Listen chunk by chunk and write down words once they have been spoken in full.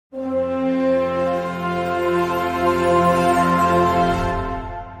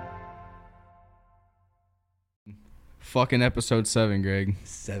fucking episode 7, Greg.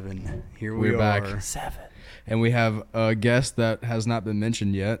 7. Here We're we back. are. 7. And we have a guest that has not been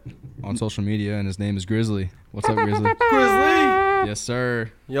mentioned yet on social media, and his name is Grizz Lee. What's up, Grizz Lee? Grizz Lee! Yes,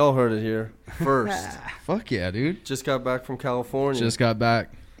 sir. Y'all heard it here first. Fuck yeah, dude. Just got back from California. Just got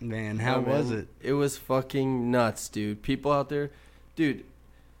back. Man, how was it? It was fucking nuts, dude. People out there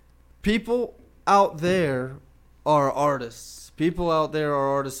are artists. People out there are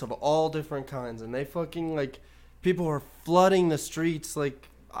artists of all different kinds, and they fucking, like, people are flooding the streets. Like,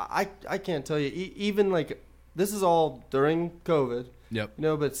 I can't tell you. Even, like, this is all during COVID. Yep. You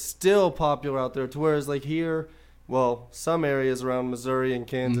know, but still popular out there. To whereas, like, here, well, some areas around Missouri and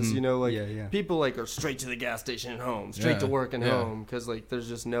Kansas, Mhm. you know, like, Yeah. people, like, are straight to the gas station and home, straight to work and Yeah. home, because, like, there's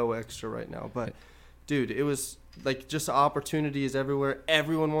just no extra right now. But, dude, it was, like, just opportunities everywhere.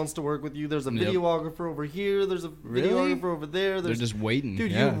 Everyone wants to work with you. There's a Yep. videographer over here. There's a videographer over there. They're just waiting.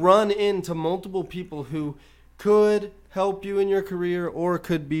 Dude, yeah. you run into multiple people who could help you in your career or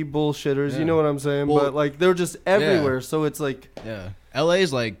could be bullshitters. Yeah. You know what I'm saying? Well, but, like, they're just everywhere. So it's like, Yeah.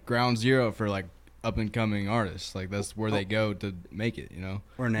 LA's like ground zero for like up and coming artists. Like that's where they go to make it, you know?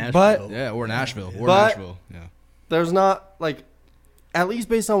 Or Nashville. But- Yeah, or Nashville. Or But- Nashville. Yeah. there's not, like, at least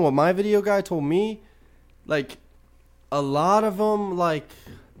based on what my video guy told me, like, a lot of them, like,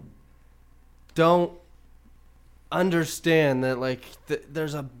 don't understand that, like,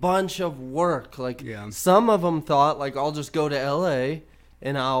 there's a bunch of work. Like, Yeah. some of them thought, like, I'll just go to LA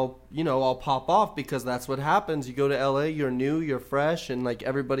and I'll pop off, because that's what happens. You go to LA, you're new, you're fresh, and, like,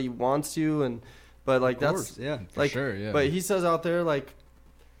 everybody wants you. But, like, Of that's course, yeah. For like, sure, yeah. But he says out there, like,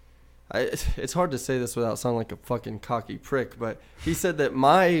 it's hard to say this without sounding like a fucking cocky prick, but he said that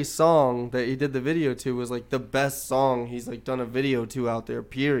my song that he did the video to was, like, the best song he's, like, done a video to out there,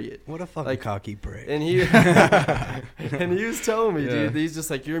 period. What a fucking like, cocky prick. And he and he was telling me, Yeah. dude, he's just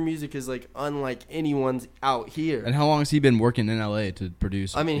like, your music is, like, unlike anyone's out here. And how long has he been working in LA to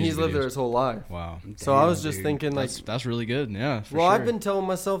produce? I mean, he's music lived there videos? his whole life. Wow. So I was Damn, just dude. thinking, like, That's really good. Yeah. For well, sure. I've been telling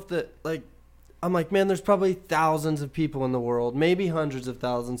myself that, like, I'm like, man, there's probably thousands of people in the world, maybe hundreds of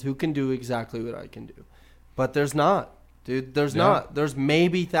thousands, who can do exactly what I can do. But there's not, dude. There's Yeah. not. There's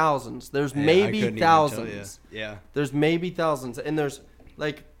maybe thousands. There's Yeah, I maybe couldn't even tell ya. thousands. Yeah. There's maybe thousands. And there's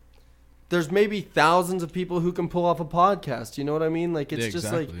maybe thousands of people who can pull off a podcast. You know what I mean? Like, it's Yeah, just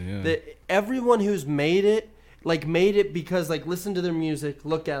exactly, yeah. like that. Everyone who's made it because, like, listen to their music,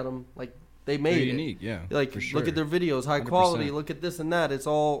 look at them, like, they made They're it. unique, yeah. Like, for sure. look at their videos, high 100%. quality. Look at this and that. It's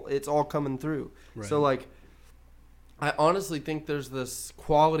all coming through. Right. So, like, I honestly think there's this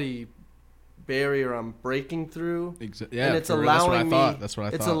quality barrier I'm breaking through, Yeah, and it's for real, that's what I allowing thought. me. That's what I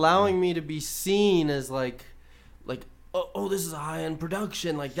It's thought. allowing me to be seen as like, oh, this is a high end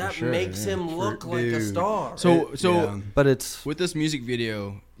production. Like, that sure, makes yeah. him look like a Dude. star. So Yeah. but it's with this music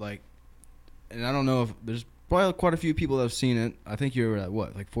video, like, and I don't know if there's probably quite a few people that have seen it. I think you're at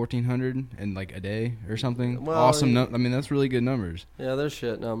what, like 1,400 in like a day or something. Well, Awesome. yeah. I mean, that's really good numbers. yeah, they're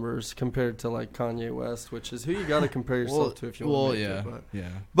shit numbers compared to, like, Kanye West, which is who you got to compare yourself to if you want to make yeah, it. yeah.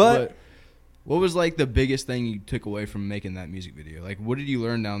 But- what was like the biggest thing you took away from making that music video? Like, what did you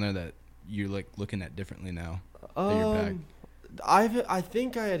learn down there that you're like looking at differently now that you're back? I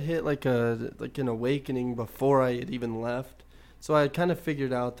think I had hit like an awakening before I had even left. So I had kind of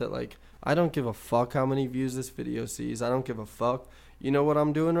figured out that, like, I don't give a fuck how many views this video sees. I don't give a fuck. You know what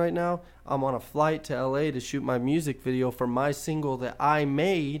I'm doing right now? I'm on a flight to LA to shoot my music video for my single that I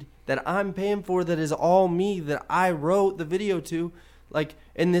made, that I'm paying for, that is all me, that I wrote the video to. Like,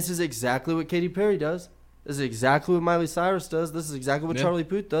 and this is exactly what Katy Perry does. This is exactly what Miley Cyrus does. This is exactly what Yeah. Charlie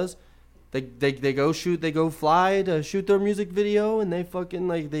Puth does. They go fly to shoot their music video, and they fucking,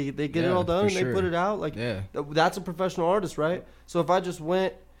 like, they get it Yeah, all done, for and they sure. put it out. Like, Yeah. that's a professional artist, right? So if I just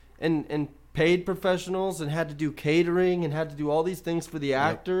went and paid professionals and had to do catering and had to do all these things for the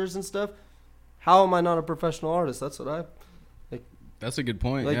actors and stuff, how am I not a professional artist? That's what I That's a good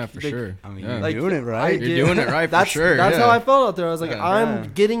point. Like, yeah, for they- sure. I mean, yeah. you're like, doing it right. You're doing it right for sure, That's yeah. how I felt out there. I was like, Yeah. I'm Yeah.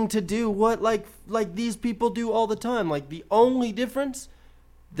 getting to do what like these people do all the time. Like, the only difference,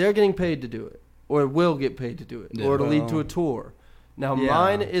 they're getting paid to do it, or will get paid to do it, Yeah. or it'll lead to Well, a tour. Now, yeah.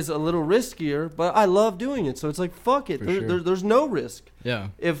 mine is a little riskier, but I love doing it. So it's like, fuck it. For There, sure. there's no risk. Yeah.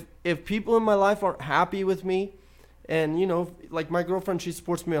 If people in my life aren't happy with me, and, you know, like, my girlfriend, she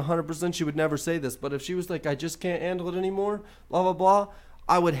supports me 100%. She would never say this, but if she was like, I just can't handle it anymore, blah, blah, blah,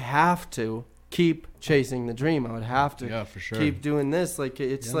 I would have to keep chasing the dream. I would have to Yeah, for sure. keep doing this. Like,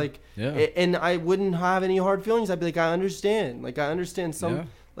 it's Yeah. like, Yeah. and I wouldn't have any hard feelings. I'd be like, I understand. Like, I understand some, Yeah.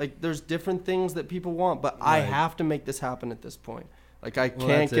 like, there's different things that people want, but I Right. have to make this happen at this point. Like, I Well,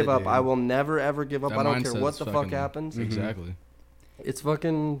 can't that's give it, up. dude. I will never, ever give up. That I don't care mindset's what the fuck fucking- happens. Mhm. Exactly. It's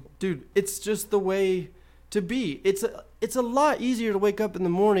fucking, dude, it's just the way to be. It's a lot easier to wake up in the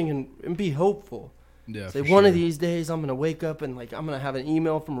morning and be hopeful. Yeah, Say for one of sure. these days I'm gonna wake up and like I'm gonna have an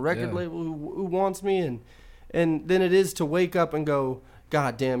email from a record label who wants me, and then it is to wake up and go,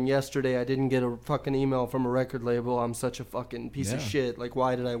 God damn, yesterday I didn't get a fucking email from a record label. I'm such a fucking piece of shit. Like,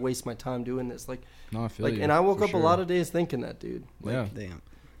 why did I waste my time doing this? Like, no, I feel you, and I woke for up sure. a lot of days thinking that, dude. Like, Yeah. Damn.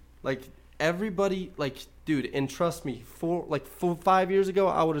 like everybody, like, dude, and trust me, 5 years ago,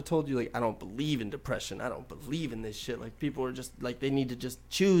 I would have told you, like, I don't believe in depression. I don't believe in this shit. Like, people are just, like, they need to just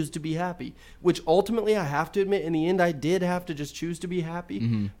choose to be happy. Which, ultimately, I have to admit, in the end, I did have to just choose to be happy.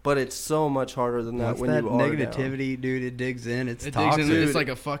 Mm-hmm. But it's so much harder than that Once when that you are negativity, dude, it digs in. It's It toxic. digs in. Dude. It's like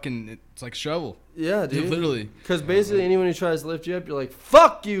a fucking. It's like shovel. Yeah, dude. Literally. Because basically, anyone who tries to lift you up, you're like,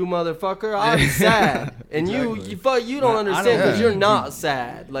 "Fuck you, motherfucker! I'm sad," and Exactly. you don't understand because yeah. you're not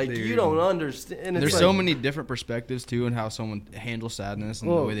sad. Like you Dude. don't understand. And it's There's like, so many different perspectives too, and how someone handles sadness and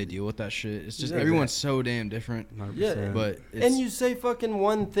Whoa. the way they deal with that shit. It's just Yeah. everyone's so damn different. 100%. Yeah. But it's, And you say fucking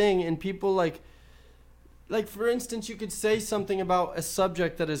one thing, and people like for instance, you could say something about a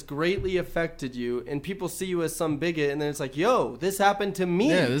subject that has greatly affected you, and people see you as some bigot, and then it's like, "Yo, this happened to me."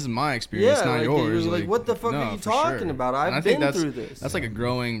 yeah, this is my experience, Yeah, not like, yours. you're like, what the fuck no, are you for talking sure. about? And I I've think been through this. That's like a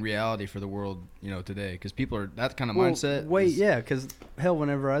growing reality for the world, today, because people are that kind of Well, mindset. Wait, is- yeah, because hell,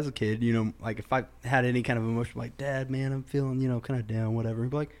 whenever I was a kid, like if I had any kind of emotion, like, Dad, man, I'm feeling, kind of down, whatever.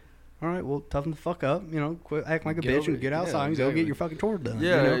 He'd be like, all right, well, toughen the fuck up, quit acting like a Get bitch over and it. get Yeah, outside and go exactly. get your fucking chore done.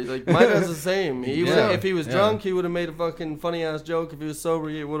 Yeah, like my dad's the same. If he was Yeah. drunk, he would have made a fucking funny ass joke. If he was sober,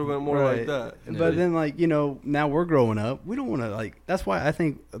 he would have went more like that. But then, like, now we're growing up. We don't want to, like, that's why I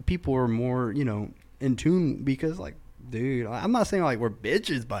think people are more, in tune because, like, dude, I'm not saying, like, we're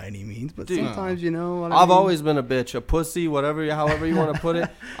bitches by any means, but Dude. sometimes, what I I've mean? always been a bitch, a pussy, however you want to put it.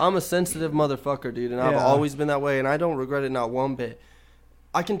 I'm a sensitive motherfucker, dude, and I've Yeah. always been that way, and I don't regret it not one bit.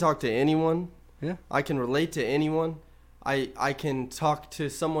 I can talk to anyone. Yeah. I can relate to anyone. I can talk to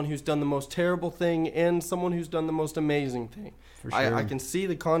someone who's done the most terrible thing and someone who's done the most amazing thing. For sure. I can see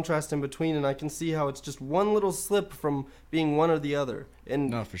the contrast in between, and I can see how it's just one little slip from being one or the other.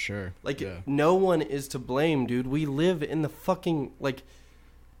 And No, for sure. like, yeah. no one is to blame, dude. We live in the fucking, like,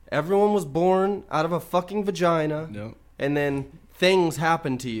 everyone was born out of a fucking vagina, No. and then things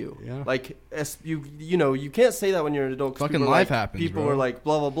happen to you. Yeah. Like, as you can't say that when you're an adult. 'Cause Fucking people are life like, happens, People bro. are like,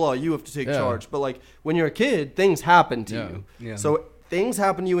 blah, blah, blah, you have to take Yeah. charge. But, like, when you're a kid, things happen to Yeah. you. Yeah. So things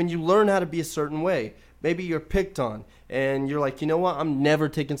happen to you, and you learn how to be a certain way. Maybe you're picked on, and you're like, you know what? I'm never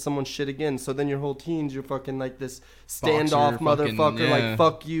taking someone's shit again. So then your whole teens, you're fucking like this standoff fucking- motherfucker, yeah, like,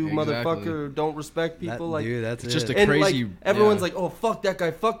 fuck you, exactly. motherfucker, don't respect people. That, like, dude, that's it's just it. a and crazy. like everyone's yeah. like, oh, fuck that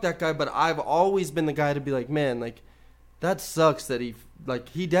guy. But I've always been the guy to be like, man, like, that sucks that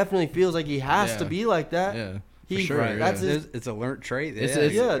he definitely feels like he has Yeah. to be like that. Yeah. He, For sure, right, that's yeah. his. It's a learned trait.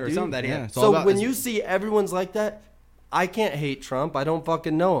 It's- yeah, or dude. something that he Yeah. has. It's all So about- when it's- you see everyone's like that, I can't hate Trump. I don't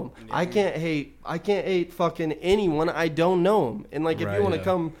fucking know him. I can't hate fucking anyone. I don't know him. And like, if Right, you want to yeah.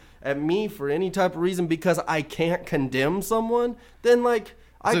 come at me for any type of reason because I can't condemn someone, then like,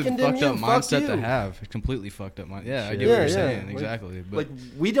 I It's a condemn fucked you. up Fuck mindset you. to have. A completely fucked up mind. Yeah, I Shit. get what Yeah, you're yeah. saying. Like- Exactly. But Like,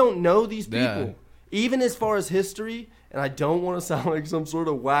 we don't know these people. Yeah. Even as far as history, and I don't want to sound like some sort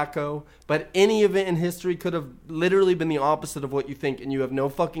of wacko, but any event in history could have literally been the opposite of what you think, and you have no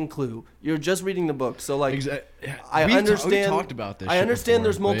fucking clue. You're just reading the book. So, like, I we understand. talked about this. I shit understand before,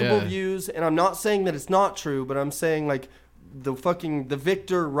 there's but multiple yeah. views, and I'm not saying that it's not true, but I'm saying, like, the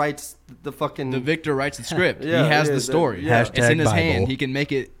victor writes the fucking. The victor writes the script. Yeah, he has yeah, the story. yeah. It's in his Hashtag hand. Bible. He can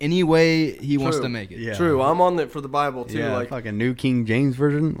make it any way he wants True. to make it. Yeah. True, I'm on it for the Bible too. Yeah, like, fucking New King James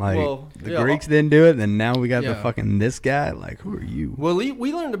Version. Like, Well, the yeah, Greeks didn't do it, and now we got the Yeah. fucking this guy. Like, who are you? well,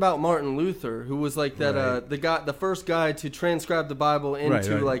 we learned about Martin Luther, who was like that Right. the first guy to transcribe the Bible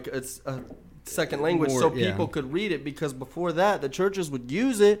into Right. like it's a second language, More- so yeah. people could read it. Because before that, the churches would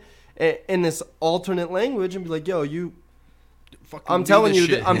use it in this alternate language and be like, "Yo, you." Fucking I'm do telling this you,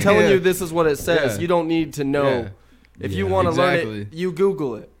 shit. I'm telling Yeah. you, this is what it says. Yeah. You don't need to know. Yeah. If you Yeah. want to learn Exactly. it, you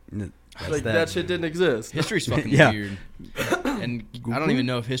Google it. That's Like that shit didn't exist. History's fucking Yeah. weird. And I don't even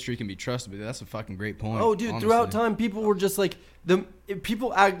know if history can be trusted, but that's a fucking great point. Oh, dude! honestly. Throughout time, people were just like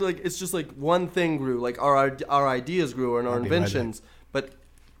people act like it's just like one thing grew, like our ideas grew and our I'll be right inventions, but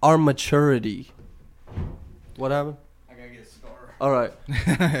our maturity. What happened? I gotta get a scar. All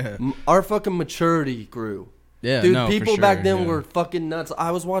right, our fucking maturity grew. Yeah, Dude, no, for people sure, back then yeah. were fucking nuts.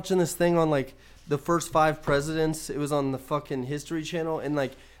 I was watching this thing on like the first 5 presidents. It was on the fucking History Channel, and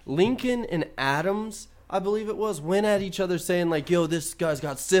like Lincoln and Adams, I believe it was, went at each other saying like, "Yo, this guy's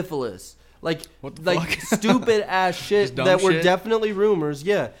got syphilis." like What the like fuck? stupid ass shit Just dumb that were shit? definitely rumors.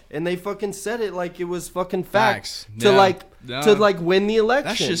 Yeah, and they fucking said it like it was fucking facts to Yeah. like Yeah. to like win the election.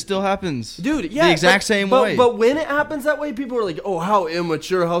 That shit still happens, Dude, yeah, the exact same way. But when it happens that way, people are like, "Oh, how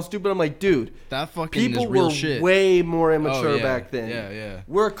immature, how stupid." I'm like, dude, that fucking people is real were shit. way more immature Oh, yeah. back then. Yeah.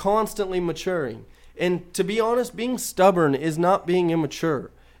 We're constantly maturing. And to be honest, being stubborn is not being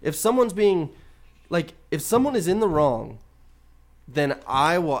immature. If someone's being, like, if someone is in the wrong, then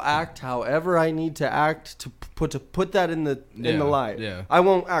I will act however I need to act to put that in the light. Yeah. I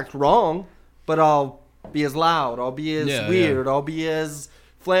won't act wrong, but I'll be as loud. I'll be as weird. I'll be as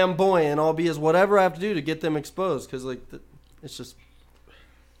flamboyant. I'll be as whatever I have to do to get them exposed. Because, like, it's just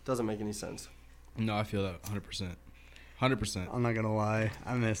doesn't make any sense. No, I feel that 100%. 100%. I'm not gonna lie,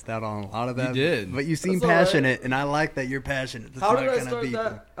 I missed out on a lot of that. You did. But you seem That's all right. passionate, and I like that you're passionate. That's How my did I kind of start people.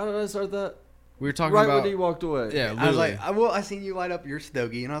 that? How did I start that? We were talking Right about. when he walked away. Yeah, I was literally. like, I seen you light up your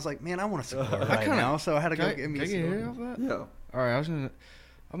stogie, and I was like, man, I want a cigar right kinda- now, so I had to Can go I get me can a I get cigar. hair off that? Yeah. All right,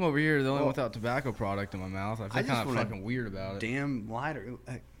 I'm over here, the only one without tobacco product in my mouth. I I feel just kind of wanna fucking weird about it. Damn lighter.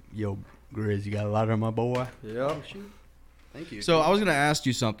 Yo, Grizz, you got a lighter, my boy? Yeah. Thank you. So I was gonna ask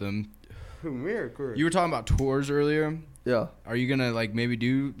you something. weird, Grizz. You were talking about tours earlier. Yeah. Are you gonna like maybe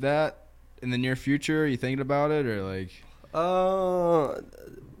do that in the near future? Are you thinking about it or like?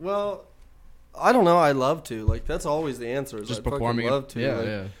 Well, I don't know. I love to. Like, that's always the answer. Is Just I'd fucking performing love it? to. Yeah, Like,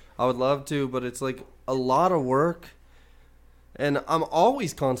 yeah. I would love to, but it's like a lot of work. And I'm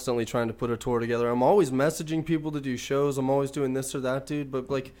always constantly trying to put a tour together. I'm always messaging people to do shows. I'm always doing this or that, dude. But,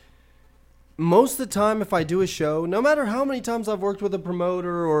 like, most of the time, if I do a show, no matter how many times I've worked with a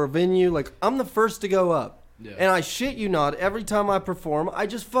promoter or a venue, like, I'm the first to go up. Yeah. And I shit you not, every time I perform, I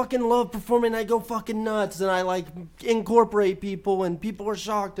just fucking love performing. I go fucking nuts, and I, like, incorporate people, and people are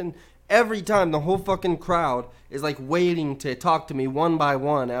shocked. And every time, the whole fucking crowd is, like, waiting to talk to me one by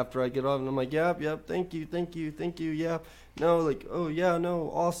one after I get off. And I'm like, yep, thank you, yeah. No, like, oh, yeah, no,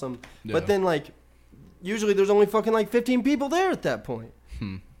 awesome. Yeah. But then, like, usually there's only fucking, like, 15 people there at that point.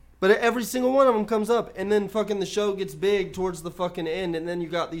 But every single one of them comes up, and then fucking the show gets big towards the fucking end, and then you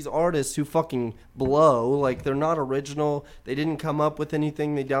got these artists who fucking blow. Like, they're not original. They didn't come up with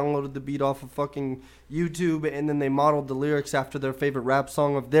anything. They downloaded the beat off of fucking YouTube, and then they modeled the lyrics after their favorite rap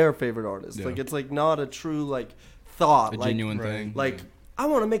song of their favorite artist. Yeah. Like, it's, like, not a true, like, thought. A like, genuine thing. Like, I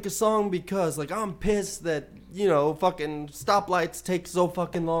want to make a song because, like, I'm pissed that, you know, fucking stoplights take so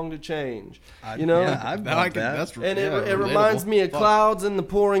fucking long to change. You know? Yeah, I bought that. That's And yeah, it reminds relatable. me of Fuck. clouds and the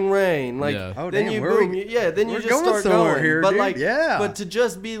pouring rain. Like, Yeah. Oh, then damn, you where boom, we- then you we're just going start somewhere going. here, but dude. like, Yeah. but to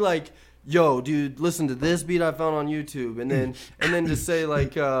just be like, yo, dude, listen to this beat I found on YouTube, and then just say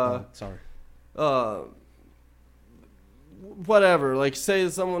like, sorry. whatever, like say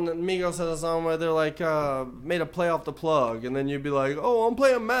someone Migos has a song where they're like made a play off the plug, and then you'd be like, oh, I'm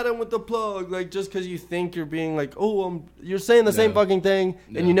playing Madden with the plug, like just because you think you're being like, oh, you're saying the same Yeah. fucking thing,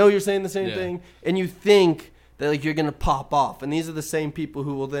 and Yeah. you know you're saying the same Yeah. thing, and you think that like you're gonna pop off, and these are the same people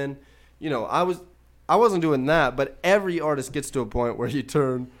who will then, you know, I wasn't doing that, but every artist gets to a point where you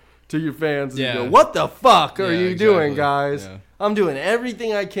turn to your fans and Yeah. you go, what the fuck are Yeah, you exactly. doing, guys? Yeah. I'm doing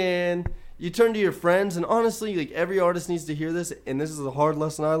everything I can. You turn to your friends, and honestly, like every artist needs to hear this, and this is a hard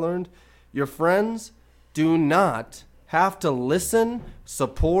lesson I learned. Your friends do not have to listen,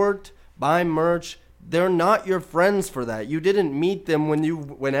 support, buy merch. They're not your friends for that. You didn't meet them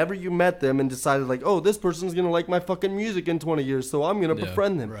whenever you met them and decided like, oh, this person's gonna like my fucking music in 20 years, so I'm gonna Yeah,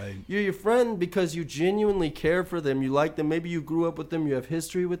 befriend them. right. You're your friend because you genuinely care for them. You like them. Maybe you grew up with them. You have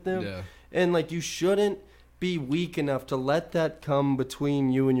history with them. Yeah. And like you shouldn't be weak enough to let that come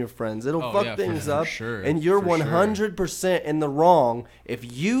between you and your friends. It'll Oh, fuck yeah, things for up. sure, And you're for sure. 100% in the wrong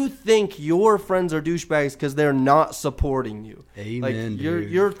if you think your friends are douchebags because they're not supporting you. Amen, Like dude.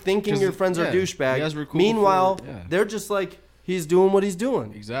 you're thinking 'Cause, your friends are yeah, you guys douchebags. were cool Meanwhile, before, yeah. they're just like he's doing what he's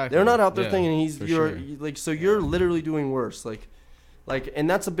doing. Exactly. They're not out there Yeah, thinking for you're sure. like so you're literally doing worse. Like, and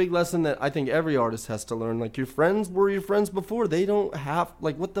that's a big lesson that I think every artist has to learn. Like, your friends were your friends before. They don't have,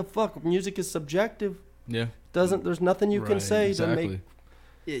 like, what the fuck? Music is subjective. Yeah. There's nothing you can Right, say to Exactly. make.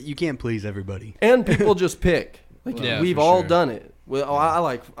 Yeah, you can't please everybody. And people just pick. Like, Yeah, we've for all sure. done it.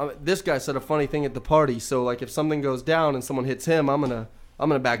 Well, this guy said a funny thing at the party. So, like, if something goes down and someone hits him, I'm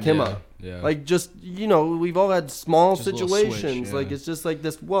gonna back him Yeah, up. yeah. Like, just, you know, we've all had small Just a little switch, situations. yeah. Like, it's just like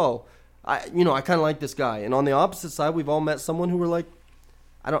this, well, I kind of like this guy. And on the opposite side, we've all met someone who were like,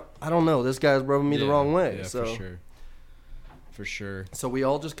 I don't know. This guy's rubbing me the wrong way. Yeah, so for sure. For sure. So we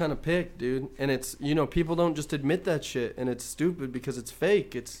all just kind of pick, dude. And it's, people don't just admit that shit, and it's stupid because it's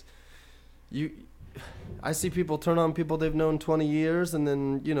fake. I see people turn on people they've known 20 years and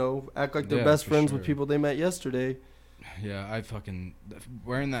then, act like they're Yeah, best for friends with sure. people they met yesterday. Yeah, I fucking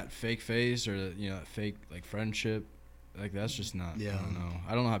wearing that fake face or that fake like friendship, like that's just not. Yeah.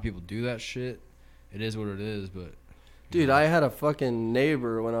 I don't know how people do that shit. It is what it is, but. Dude, I had a fucking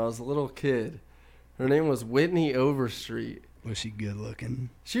neighbor when I was a little kid. Her name was Whitney Overstreet. Was she good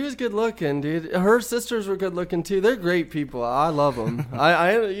looking? She was good looking, dude. Her sisters were good looking too. They're great people. I love them.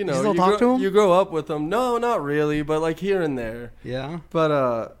 You still talk to 'em? You grow up with them. No, not really, but like here and there. Yeah. But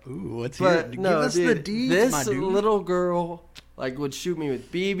Ooh, give us the deeds, this my dude. little girl like would shoot me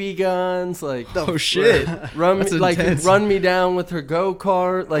with BB guns, like Oh shit! run That's me like intense. run me down with her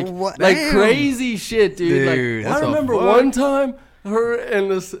go-kart, like What? like Damn. crazy shit, dude. Dude, Like that's I a remember fuck. one time her and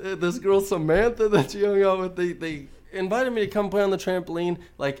this girl Samantha that she hung out with, they invited me to come play on the trampoline,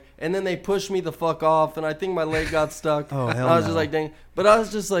 like, and then they pushed me the fuck off, and I think my leg got stuck. Oh, hell I was no. just like, dang. But I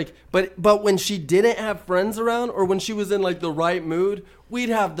was just like, but when she didn't have friends around, or when she was in like the right mood, we'd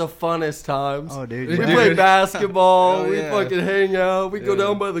have the funnest times. Oh, dude. We Dude. play basketball. Oh, We yeah. fucking hang out. We go Yeah.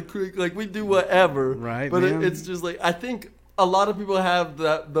 down by the creek. Like we do whatever. Right, But man. it's just like I think a lot of people have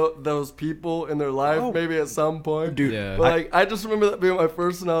those people in their life Oh. maybe at some point. Dude, Yeah. But like I just remember that being my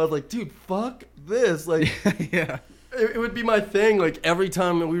first, and I was like, dude, fuck this. Like Yeah. it would be my thing. Like every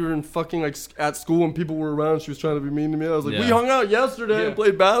time we were in fucking like at school and people were around, she was trying to be mean to me. I was like, we Yeah. hung out yesterday Yeah. and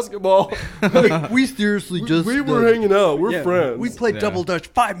played basketball. we seriously we were hanging out. We're friends. We played Yeah. double dutch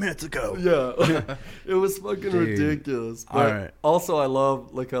 5 minutes ago. Yeah, it was fucking Dude. ridiculous. But All right. also, I love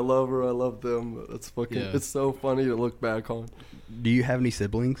her. I love them. It's fucking. Yeah. It's so funny to look back on. Do you have any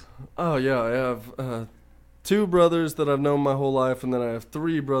siblings? Oh yeah, I have 2 brothers that I've known my whole life, and then I have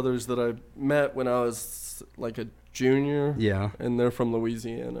 3 brothers that I met when I was like a junior. Yeah. And they're from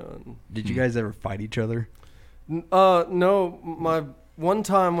Louisiana. Did you guys ever fight each other? No. My one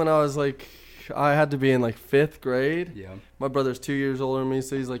time when I was like, I had to be in like 5th grade. Yeah. My brother's 2 years older than me,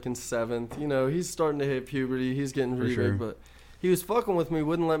 so he's like in 7th. You know, he's starting to hit puberty. He's getting For really sure. big, but he was fucking with me,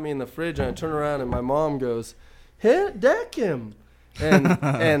 wouldn't let me in the fridge, and I turn around and my mom goes, "Hit deck him." And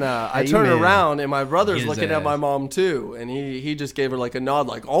I Hey, turn man. around and my brother's Get his looking at my ass. mom too, and he just gave her like a nod,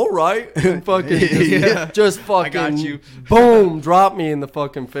 like all right, and fucking Yeah. just fucking got you. boom, dropped me in the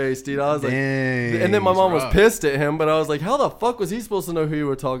fucking face, dude. I was like, Dang. and then my mom was rough. pissed at him, but I was like, how the fuck was he supposed to know who you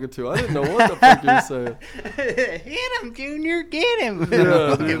were talking to? I didn't know what the fuck you were saying. Hit him, Junior. Get him.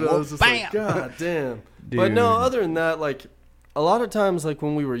 Yeah, Fucking dude, I was just like, bam. God damn. But no, other than that, like a lot of times, like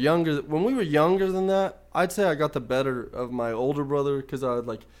when we were younger than that, I'd say I got the better of my older brother because I would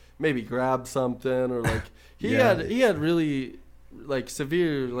like maybe grab something or like he Yeah. had really like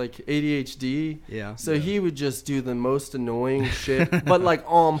severe like ADHD. Yeah. So he would just do the most annoying shit, but like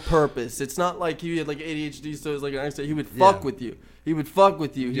on purpose. It's not like he had like ADHD, so it's like an accident. He would fuck Yeah. with you. He would fuck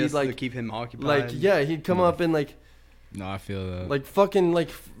with you. Just He'd like to keep him occupied. like yeah, he'd come up and like No, I feel that. like fucking like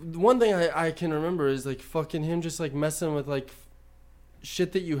one thing I can remember is like fucking him just like messing with like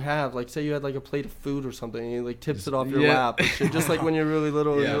shit that you have, like say you had like a plate of food or something and he like tips it off your Yeah. lap and shit, just like when you're really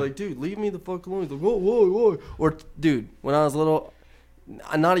little and Yeah. you're like, dude, leave me the fuck alone. He's like, whoa. Or dude, when I was little,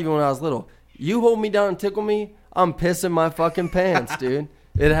 not even when I was little, you hold me down and tickle me, I'm pissing my fucking pants, dude.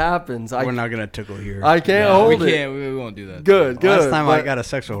 It happens. We're not gonna tickle here. I can't No, hold we it. can't. We won't do that. Good. Last time I but- got a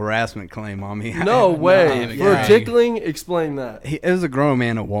sexual harassment claim on me. no way. Nah, For yeah. tickling, explain that. It was a grown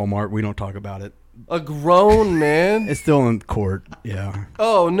man at Walmart. We don't talk about it. A grown man? It's still in court. Yeah.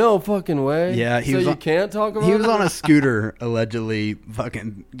 Oh, no fucking way. Yeah, he so was you on- can't talk about He was it? on a scooter, allegedly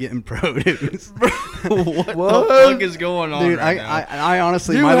fucking getting produce. What the What? fuck is going on Dude, right now? I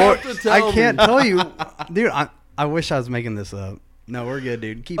honestly, You my have lord, to tell I can't me. tell you, dude. I wish I was making this up. No, we're good,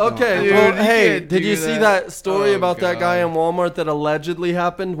 dude. Keep Okay, going. Dude, well, you hey, can't did do you see that. that story Oh, about that guy in God. Walmart that allegedly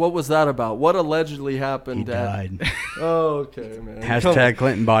happened? What was that about? What allegedly happened, He Dad? died. Oh, okay, man. Come Hashtag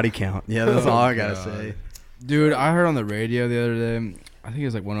Clinton body count. Yeah, that's all I gotta God. say. Dude, I heard on the radio the other day, I think it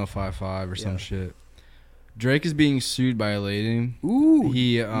was like 105.5 or some Yeah. shit. Drake is being sued by a lady. Ooh,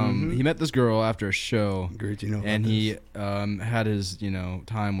 He Mhm. he met this girl after a show, Great, you know. and about he this. had his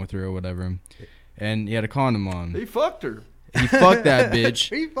time with her or whatever, and he had a condom on. He fucked her. He fucked that bitch,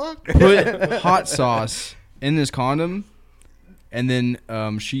 He fucked. put hot sauce in this condom, and then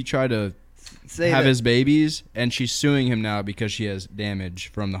she tried to have his babies, and she's suing him now because she has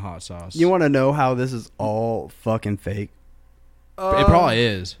damage from the hot sauce. You want to know how this is all fucking fake? It probably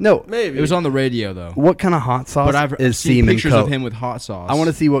is. No, Maybe. It was on the radio though. what kind of hot sauce But I've is seen semen pictures color? of him with hot sauce. I want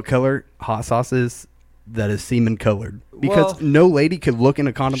to see what color hot sauce is that is semen colored, because no lady could look in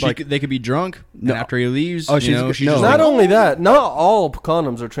a condom they could be drunk. No. And after he leaves, Oh, Not only that, not all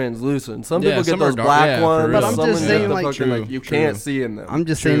condoms are translucent. Some people get those black ones. But I'm just saying, you can't see in them. I'm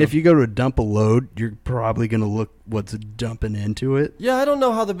just saying, if you go to dump a load, you're probably gonna look what's dumping into it. Yeah, I don't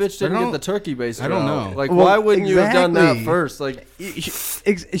know how the bitch didn't get the turkey baster. I don't know. Like, why wouldn't you have done that first? Like,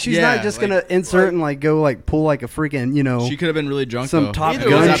 she's not just gonna insert and go pull like a freaking She could have been really drunk. Some though. Top It was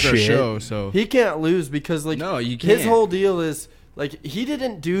Gun after a shit. show, so he can't lose because no, you can't. his whole deal is. Like, he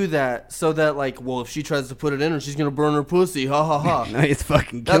didn't do that so that, if she tries to put it in her, she's going to burn her pussy. Ha, ha, ha. No, he's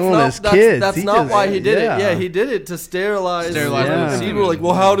fucking killing his kids. That's not why he did it. Yeah, he did it to sterilize. Yeah. People were like,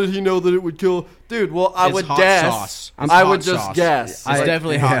 well, how did he know that it would kill? Dude, well, I would guess. I would just guess. It's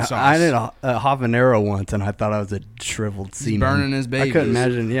definitely hot sauce. I did a habanero once, and I thought I was a shriveled semen. Burning his baby. I couldn't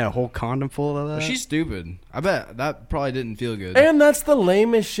imagine, a whole condom full of that. But she's stupid. I bet that probably didn't feel good. And that's the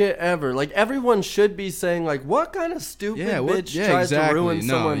lamest shit ever. Like, everyone should be saying, what kind of stupid bitch tries to ruin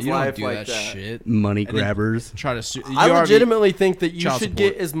someone's life like that? Shit. Money grabbers. Try to sue. I legitimately think that you should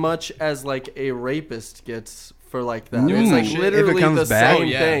get as much as, a rapist gets for that. It's literally the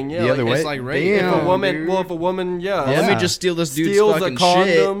same thing. Yeah, the other way. It's like rape. If a woman, let me just steal this dude's fucking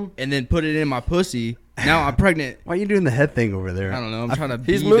shit and then put it in my pussy. Now I'm pregnant. Why are you doing the head thing over there? I don't know. I'm trying to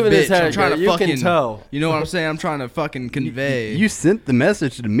be He's moving the bitch. his head. I'm trying to you fucking can tell. You know what I'm saying? I'm trying to fucking convey. You sent the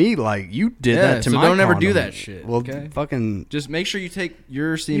message to me you did that to so my don't ever condom. do that shit. Well, okay? fucking just make sure you take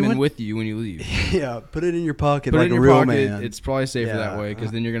your semen with you when you leave. Yeah, put it in your pocket put like it in a your real pocket. man. It's probably safer that way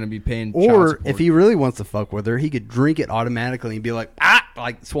because then you're gonna be paying. Or child support. if he really wants to fuck with her, he could drink it automatically and be like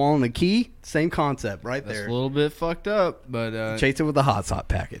swallowing the key. Same concept, right there. That's a little bit fucked up, but chase it with a hot sauce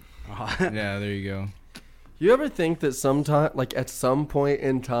packet. Yeah, there you go. You ever think that sometime, at some point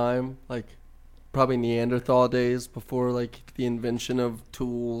in time, probably Neanderthal days before, the invention of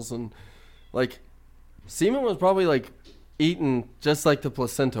tools and, semen was probably, eaten just like the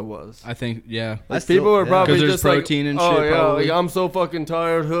placenta was? I think, yeah. People were probably just protein and shit, probably. I'm so fucking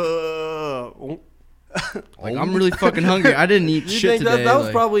tired. I'm really fucking hungry. I didn't eat shit today. That was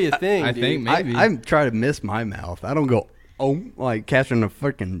probably a thing, I dude. think maybe. I try to miss my mouth. I don't go, catching a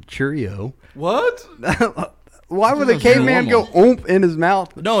freaking Cheerio. What? Why would a caveman go oomp in his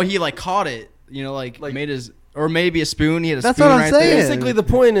mouth? No, he caught it. Made his, or maybe a spoon. He had a That's spoon what I'm right saying. there. Basically, the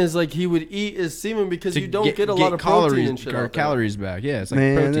point is he would eat his semen because you don't get a lot of protein and shit. Or calories back. Yeah, it's like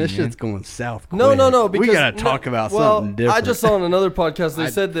man, protein. this shit's going south. Quick. No. Because we gotta talk about something different. I just saw on another podcast they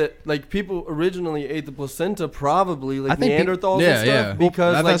said that people originally ate the placenta, probably Neanderthals and stuff,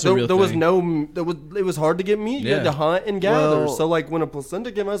 because there was it was hard to get meat. You had to hunt and gather. So when a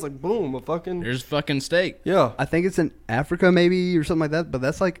placenta came out, it's boom, a fucking there's fucking steak. Yeah, I think it's in Africa maybe or something like that. But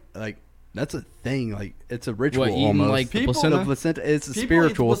that's like that's a thing. It's a ritual almost. The placenta, it's a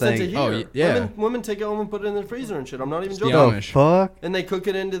spiritual thing. Here. Oh yeah, women take it home and put it in the freezer and shit. I'm not even joking. The fuck? And they cook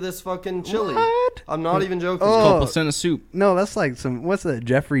it into this fucking chili. What? I'm not even joking. It's called placenta soup. No, that's like what's the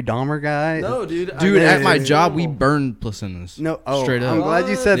Jeffrey Dahmer guy? No, dude. Dude, at my job we burn placentas. No, straight up. I'm glad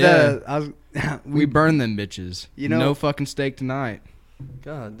you said that. We burn them bitches. You know, no fucking steak tonight.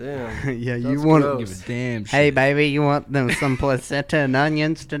 God damn. Yeah, you want to give a damn shit. Hey, baby, you want some placenta and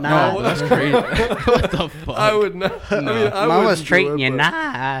onions tonight? No, that's crazy. What the fuck? I would not. No. I mean, I Mama's treating you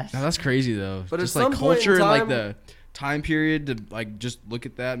nice. No, that's crazy though. But just at some point culture in time, and the time period to just look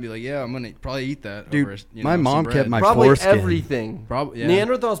at that and be like, yeah, I'm gonna probably eat that. Dude, over, my mom kept my probably foreskin. Everything. Yeah.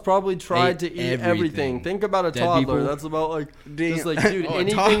 Neanderthals probably tried to eat everything. Think about a toddler. People. That's about just dude,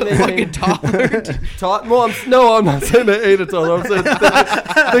 anything they fucking toddler. I'm not saying they ate a toddler. I'm saying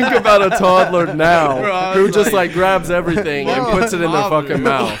think about a toddler now who just grabs everything and puts it in their fucking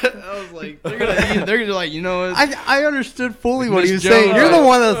mouth. I was like, they're gonna like, you know what? I understood fully what he was saying. You're the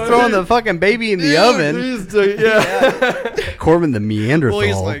one that's throwing the fucking baby in the oven. Corbin the Neanderthal. Well,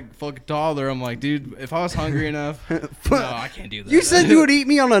 he's like, fuck toddler. I'm like, dude, if I was hungry enough, no, I can't do that. You said you would eat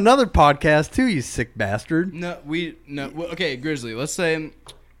me on another podcast too, you sick bastard. No. Okay, Grizz Lee, let's say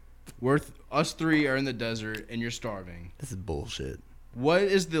us three are in the desert and you're starving. This is bullshit. What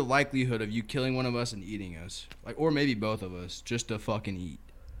is the likelihood of you killing one of us and eating us? Or maybe both of us, just to fucking eat.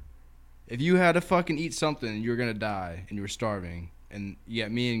 If you had to fucking eat something and you were gonna die and you were starving, and you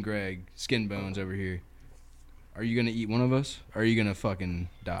got me and Greg, skin bones over here, are you gonna eat one of us? Or are you gonna fucking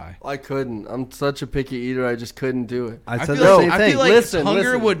die? I couldn't. I'm such a picky eater. I just couldn't do it. I said the same thing. I feel like listen,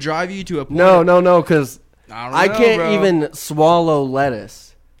 hunger would drive you to a point. No, because I can't bro. even swallow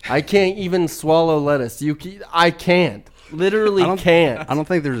lettuce. I can't even swallow lettuce. I can't. Literally can't. I don't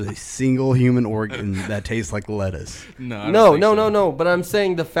think there's a single human organ that tastes like lettuce. No. But I'm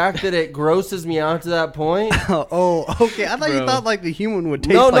saying the fact that it grosses me out to that point. Oh, okay. I thought you thought like the human would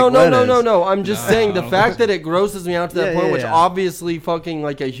taste like lettuce. No. I'm just saying the fact that it grosses me out to that point, which obviously fucking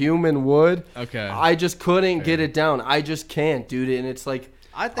like a human would. Okay. I just couldn't get it down. I just can't, dude. And it's like,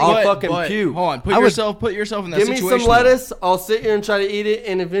 I'll fucking puke. Hold on. Put yourself in that situation. Give me some lettuce. I'll sit here and try to eat it,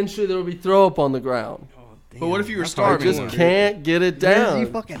 and eventually there will be throw up on the ground. But what if you were starving? I just can't get it down. You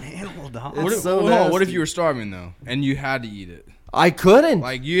fucking animal, dog. What if you were starving though, and you had to eat it? I couldn't.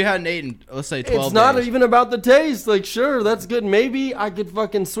 Like you hadn't eaten, let's say 12 It's not days. even about the taste. Like, sure, that's good. Maybe I could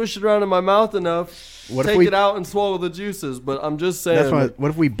fucking swish it around in my mouth enough, take it out and swallow the juices. But I'm just saying. What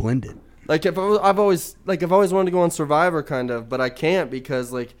if we blend it? Like I've always wanted to go on Survivor, kind of, but I can't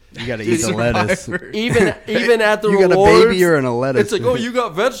because like you got to eat the lettuce. Even at the you rewards, got a baby or in a lettuce. It's like, oh, you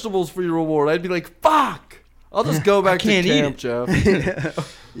got vegetables for your reward. I'd be like, fuck. I'll just go back to camp, Jeff.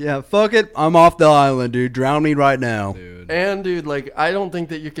 Yeah, fuck it. I'm off the island, dude. Drown me right now. Dude, like, I don't think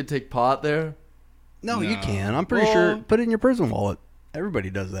that you could take pot there. No, you can. I'm pretty sure. Put it in your prison wallet. Everybody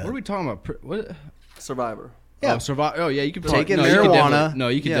does that. What are we talking about? What? Survivor. Yeah. Oh, yeah, you can take it.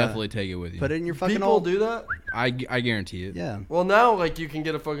 Marijuana. You can definitely take it with you. Put it in your fucking. People do that. I guarantee it. Yeah. Well, now like you can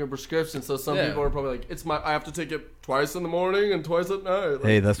get a fucking prescription, so some people are probably like, I have to take it twice in the morning and twice at night. Like,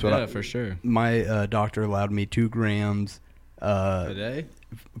 hey, that's what. For sure. My doctor allowed me 2 grams. A day.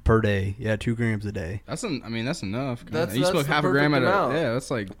 Per day, yeah, 2 grams a day. That's enough. You smoke half a gram at a. Yeah,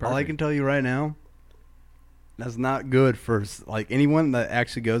 that's like. Perfect. All I can tell you right now. That's not good for like anyone that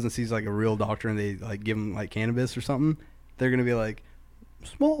actually goes and sees like a real doctor and they like give them like cannabis or something. They're gonna be like,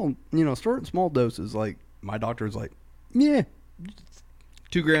 start in small doses. Like my doctor is like, yeah,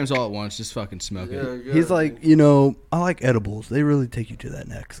 2 grams all at once, just fucking smoke it. He's like, I like edibles. They really take you to that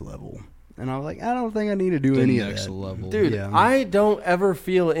next level. And I was like, I don't think I need to do any of that. Next level. Dude, I don't ever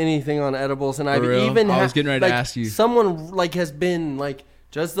feel anything on edibles, and I've even I was getting ready to ask you. Someone like has been like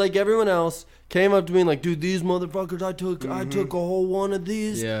just like everyone else. Came up to me and like, dude, these motherfuckers, I took a whole one of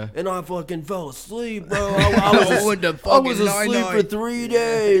these, and I fucking fell asleep, bro. I was asleep for 3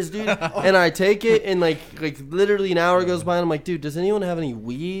 days, dude. And I take it, and like literally an hour goes by, and I'm like, dude, does anyone have any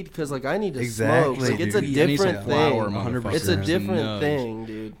weed? Because like I need to smoke. Like it's a different thing. It's a different thing,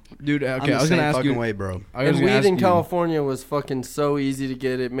 dude. Dude, okay, I was gonna ask you, way, bro. And weed in California was fucking so easy to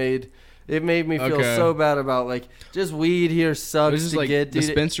get. It made me feel so bad about like just weed here sucks to like get, dude.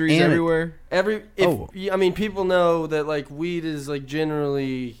 Dispensaries everywhere. People know that like weed is like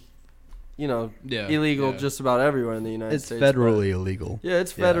generally, illegal just about everywhere in the United States. It's federally illegal. Yeah,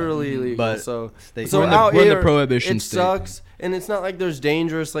 it's federally illegal. But so out here, the prohibition it sucks, and it's not like there's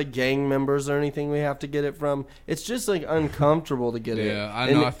dangerous like gang members or anything we have to get it from. It's just like uncomfortable to get it. Yeah,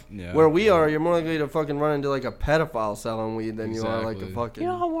 I know. Where we are, you're more likely to fucking run into like a pedophile selling weed than you are like a fucking.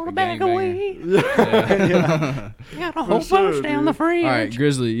 I want a bag of weed. Yeah. Got a whole bunch down the fridge. All right,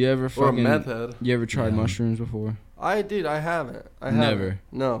 Grizzly, you ever or a meth head? You ever tried mushrooms before? I haven't. Never.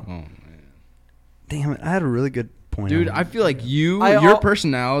 No. Oh man. Damn it! I had a really good point. Dude, I feel like your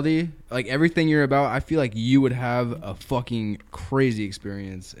personality, like everything you're about, I feel like you would have a fucking crazy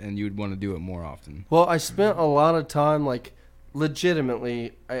experience and you would want to do it more often. Well, I spent a lot of time, like,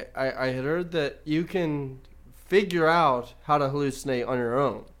 legitimately, I had heard that you can figure out how to hallucinate on your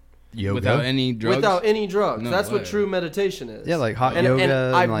own. Yoga? Without any drugs? Without any drugs. No That's way. what true meditation is. Yeah, like hot yoga. And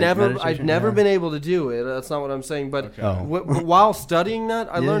I've like never been able to do it. That's not what I'm saying. But while studying that,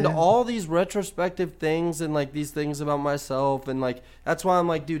 I learned all these retrospective things and like these things about myself. And like that's why I'm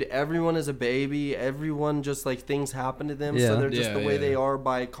like, dude, everyone is a baby. Everyone just like things happen to them. So they're just the way they are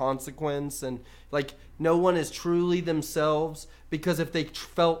by consequence. And like no one is truly themselves. Because if they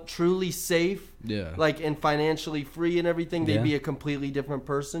felt truly safe, like and financially free and everything, they'd be a completely different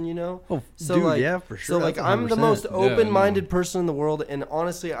person, Oh, so dude, like, for sure. So like, I'm the most open-minded person in the world, and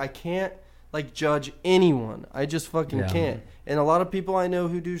honestly, I can't like judge anyone. I just fucking can't. And a lot of people I know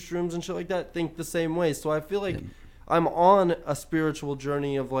who do shrooms and shit like that think the same way. So I feel like I'm on a spiritual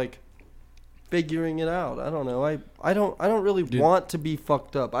journey of like figuring it out. I don't know. I don't really want to be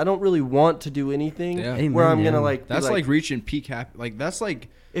fucked up. I don't really want to do anything where I'm gonna like. That's like reaching peak happy. Like that's like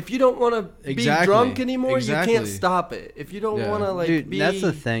if you don't want to be drunk anymore, you can't stop it. If you don't want to like, dude, that's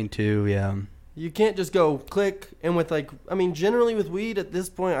the thing too. Yeah. You can't just go click and with like. I mean, generally with weed at this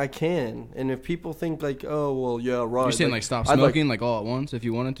point, I can. And if people think like, oh well, yeah, right. You're saying like stop smoking like all at once if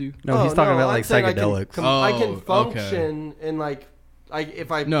you wanted to. No, he's talking about like psychedelics. I can function and like. I'm like,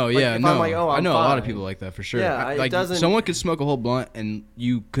 I know I'm a lot of people like that for sure. Yeah, like someone could smoke a whole blunt and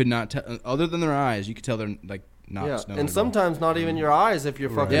you could not tell, other than their eyes, you could tell they're like not Yeah, stoned and at all. sometimes not even your eyes if you're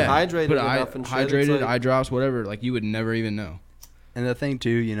fucking hydrated Put enough and shit. hydrated, It's like, eye drops, whatever. Like you would never even know. And the thing too,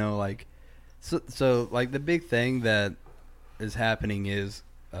 you know, like, so like the big thing that is happening is,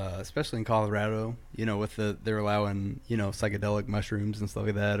 especially in Colorado, you know, with they're allowing, you know, psychedelic mushrooms and stuff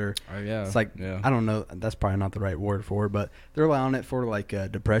like that, or it's like, I don't know, that's probably not the right word for it, but they're allowing it for like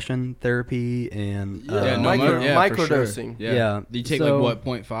depression therapy and microdosing. Sure. Yeah, you take like what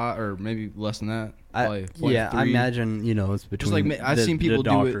 0.5 or maybe less than that. I imagine, you know, it's between. Just like I've seen people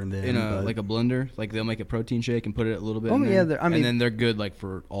do it in a like a blender, like they'll make a protein shake and put it a little bit. Oh in yeah, there, and then they're good like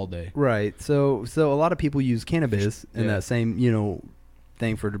for all day. Right. So a lot of people use cannabis in that same, you know,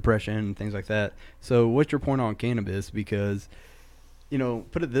 thing for depression and things like that. So what's your point on cannabis? Because, you know,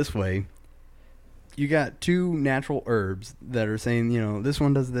 put it this way, you got two natural herbs that are saying, you know, this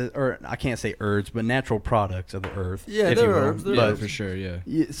one does this, or I can't say herbs, but natural products of the earth. Yeah, they're herbs. They're herbs. For sure,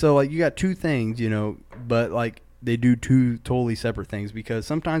 yeah. So like you got two things, you know, but like they do two totally separate things, because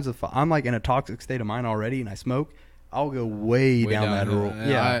sometimes if I'm like in a toxic state of mind already and I smoke, I'll go way down that road.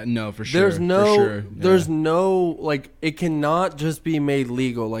 Yeah, no, for sure. There's no like, it cannot just be made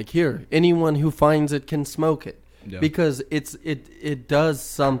legal. Like here, anyone who finds it can smoke it, because it does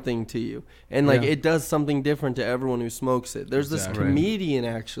something to you, and like it does something different to everyone who smokes it. There's this comedian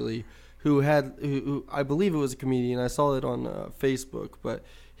actually who I believe it was a comedian. I saw it on Facebook, but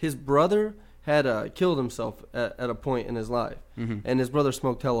his brother had killed himself at a point in his life, and his brother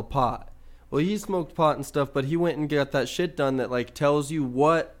smoked hella pot. Well, he smoked pot and stuff, but he went and got that shit done that like tells you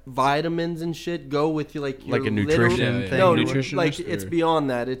what vitamins and shit go with you, like your like a nutrition thing. No, like it's beyond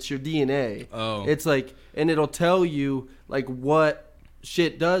that. It's your DNA. Oh, it's like, and it'll tell you like what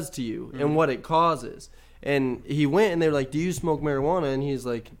shit does to you and what it causes. And he went and they were like, "Do you smoke marijuana?" And he's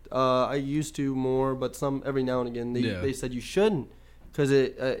like, "I used to more, but some every now and again." They said you shouldn't. Because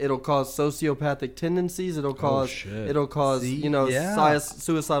it'll cause sociopathic tendencies. It'll cause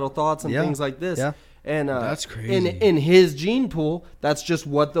suicidal thoughts and things like this. Yeah. And that's crazy. In his gene pool, that's just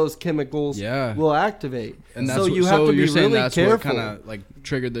what those chemicals will activate. And that's so you have to be really careful. What kind of like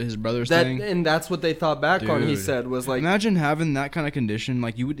triggered his brother's thing. And that's what they thought back on. He said was like, imagine having that kind of condition.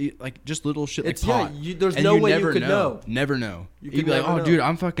 Like you would eat like just little shit like pot. There's no way you could know. Never know. You'd be like, oh, dude,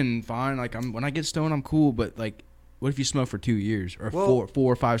 I'm fucking fine. Like when I get stoned, I'm cool. But like, what if you smoke for 2 years or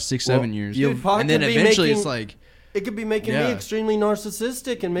 4, 5, 6, 7 years? Dude, and then eventually it's like, it could be making me extremely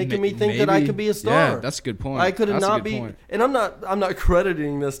narcissistic and making me think that I could be a star. Yeah, that's a good point. I could not be, and I'm not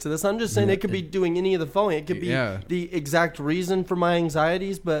crediting this to this. I'm just saying it could be doing any of the following. It could be the exact reason for my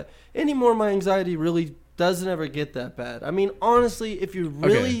anxieties, but anymore my anxiety really doesn't ever get that bad. I mean, honestly, if you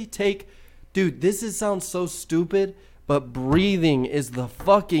really dude, this sounds so stupid, but breathing is the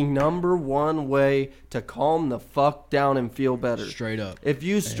fucking number one way to calm the fuck down and feel better. Straight up. If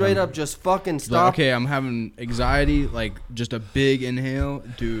you straight up just fucking stop. Okay, I'm having anxiety, like just a big inhale,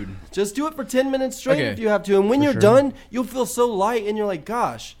 dude. Just do it for 10 minutes straight if you have to. And when you're done, you'll feel so light and you're like,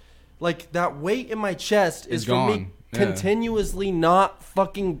 gosh, like that weight in my chest is from me continuously not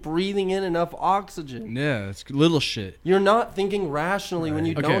fucking breathing in enough oxygen. Yeah, it's little shit. You're not thinking rationally when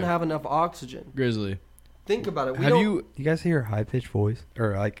you don't have enough oxygen. Grizz Lee. Think about it. You guys hear a high pitched voice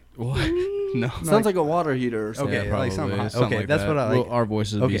or like what? No, sounds like a water heater or something. Okay, yeah, like something like that's that. What I like. Well, our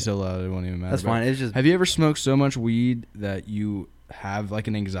voices would be so loud it won't even matter. That's fine. It's just. Have you ever smoked so much weed that you have like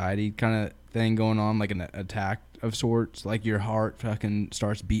an anxiety kind of thing going on, like an attack of sorts? Like your heart fucking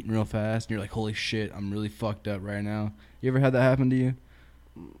starts beating real fast, and you're like, "Holy shit, I'm really fucked up right now." You ever had that happen to you?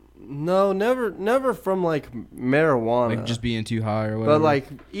 No, never from like marijuana. Like just being too high or whatever. But like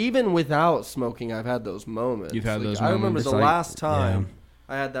even without smoking, I've had those moments. You've had like, those moments. I remember the last time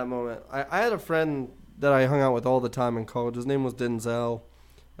I had that moment. I had a friend that I hung out with all the time in college. His name was Denzel.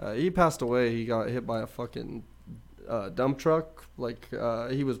 He passed away. He got hit by a fucking dump truck. Like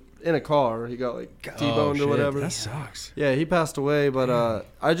he was in a car. He got like T-boned or whatever. That sucks. Yeah, he passed away. But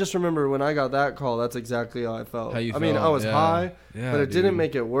I just remember when I got that call, that's exactly how I felt. How you mean, I was high, but it didn't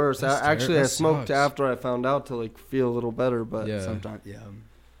make it worse. I smoked after I found out to like feel a little better. But sometimes,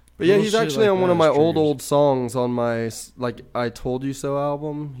 But yeah, he's actually on one of my old songs on my like "I Told You So"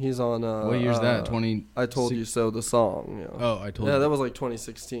 album. He's on. What year's that? 20. I Told You So, the song. You know. Oh, I told you. Yeah, that was like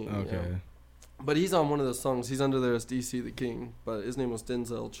 2016. Okay. You know? But he's on one of those songs. He's under there as DC the King, but his name was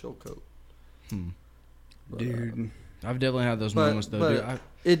Denzel Chilcote. Dude, I've definitely had those moments though.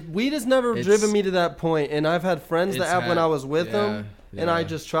 Dude, weed has never driven me to that point, and I've had friends that have when I was with them, and I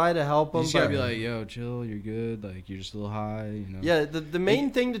just try to help them. You just gotta be like, "Yo, chill, you're good. Like you're just a little high, you know." Yeah, the main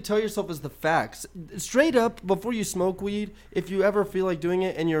thing to tell yourself is the facts. Straight up, before you smoke weed, if you ever feel like doing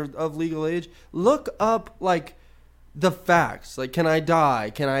it and you're of legal age, look up like the facts. Like, can I die?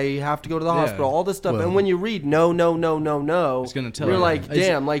 Can I have to go to the Yeah. hospital? All this stuff. Well- and when you read no, It's gonna tell you're you. like, It's-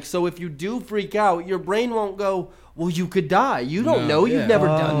 damn. Like, so if you do freak out, your brain won't go, well, you could die. You don't No, know. yeah. You've never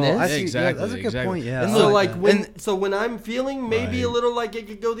done this. I see. Exactly, Yeah, that's a good exactly. point. Yeah. And I So look, like when I'm feeling maybe a Right. little like it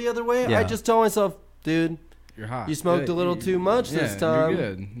could go the other way, Yeah. I just tell myself, dude, You're hot. you smoked a little too much this Yeah, time. You're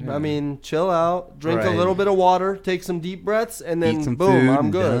good. Yeah. I mean, chill out, drink a Right. little bit of water, take some deep breaths, and then Eat some boom, food I'm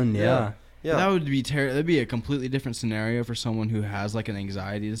and good. done, yeah. Yeah. That would be terrible. That'd be a completely different scenario for someone who has like an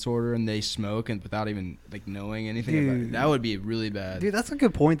anxiety disorder and they smoke and without even like knowing anything about it. Dude. That would be really bad. Dude, that's a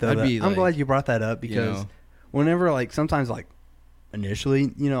good point though. That'd that- be, I'm like, glad you brought that up because know. whenever like sometimes like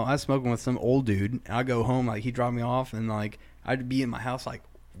initially, you know, I was smoking with some old dude. And I go home like he dropped me off and like I'd be in my house like,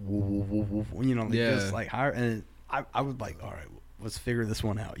 woof, woof, woof, you know, like, Yeah. just like higher. And I was like, all right, let's figure this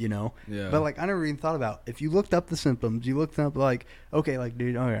one out, you know. Yeah. But like I never even thought about if you looked up the symptoms, you looked up like, okay, like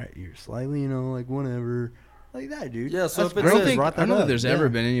dude, all right, you're slightly, you know, like whatever, like that, dude. Yeah, so That's if it great. I don't says- think Brought that I don't up. think there's Yeah. ever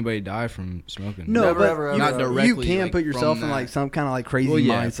been anybody die from smoking. No, Never, but ever, you, ever, ever. Not you directly, can like, put yourself from in like that. some kind of like crazy Well,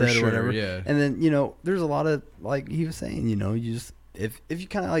 yeah, for mindset sure, or whatever. yeah. And then, you know, there's a lot of like he was saying, you know, you just if you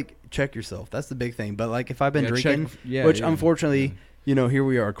kind of like check yourself, that's the big thing. But like if I've been Yeah, check- drinking, yeah, which yeah, unfortunately, yeah. you know, here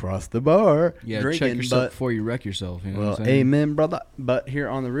we are across the bar Yeah, drinking, check yourself but before you wreck yourself. You know well, what I'm saying? amen, brother. But here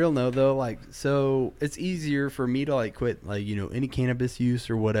on the real note, though, like, so it's easier for me to like quit, like, you know, any cannabis use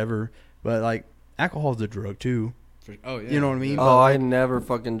or whatever. But like, alcohol is a drug too. Oh yeah. You know what I mean? Oh, I never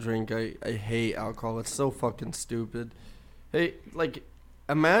fucking drink. I hate alcohol. It's so fucking stupid. Hey, like,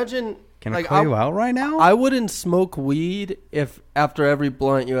 imagine. Can like, I call you out right now? I wouldn't smoke weed if after every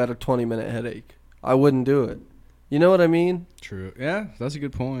blunt you had a 20-minute headache. I wouldn't do it. You know what I mean? True. Yeah, that's a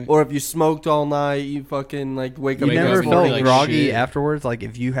good point. Or if you smoked all night, you fucking like wake you up. wake the never next up felt morning, like groggy shit. afterwards, like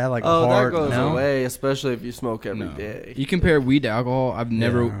if you had like a Oh, heart. that goes no? away, especially if you smoke every day. No. You compare weed to alcohol. I've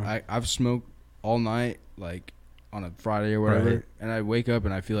never. Yeah. I've smoked all night, like on a Friday or whatever, Right. and I wake up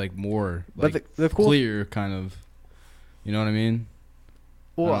and I feel like more But like the cool, clear, kind of. You know what I mean?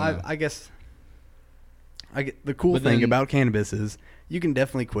 well, I don't know. I guess, I get the cool But thing then- about cannabis is you can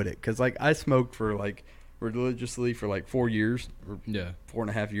definitely quit it because like I smoked for like religiously for like 4 years or Yeah.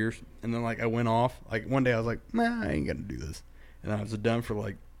 4.5 years, and then like I went off. Like one day I was like, nah, I ain't gonna do this, and I was done for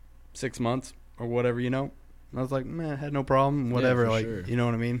like 6 months or whatever, you know. And I was like, man, I had no problem, whatever. for like, sure. you know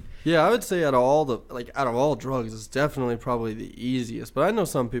what I mean? Yeah, I would say out of all drugs, it's definitely probably the easiest. But I know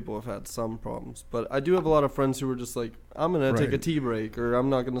some people have had some problems. But I do have a lot of friends who were just like, I'm gonna take a Right. tea break, or I'm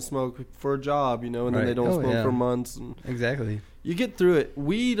not gonna smoke for a job, you know, and then Right. they don't Oh, smoke yeah. for months. And Exactly. you get through it.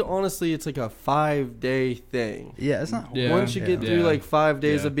 Weed, honestly, it's like a 5-day thing. Yeah, it's not. Yeah. Once you get through Yeah. like 5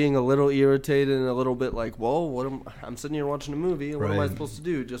 days Yeah. of being a little irritated and a little bit like, whoa, I'm sitting here watching a movie, and what am I Right. supposed to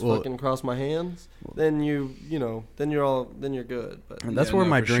do? Just Well- fucking cross my hands? Then then you're good. But And that's Yeah, where no,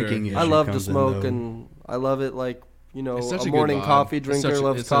 my for sure. drinking issue I love to comes in, smoke, though. and I love it like, you know, It's such a a good morning vibe. coffee It's drinker such a-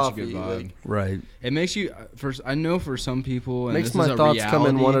 loves it's such a coffee. good vibe. Like, Right. It makes you. I know for some people, and makes this my is a thoughts come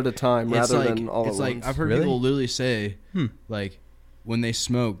in reality, one at a time it's rather like, than all it's at like once. I've heard Really? people literally say, Hmm. like, when they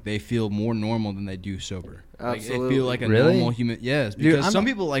smoke, they feel more normal than they do sober. Like, they Absolutely. feel like a Really? normal human. Yes, Dude, because I'm some not-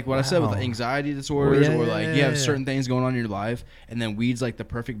 people, like what I said with Wow. anxiety disorders, yeah, or yeah, like yeah, you have yeah. certain things going on in your life, and then weed's like the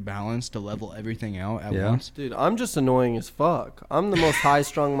perfect balance to level everything out at Yeah. once. Dude, I'm just annoying as fuck. I'm the most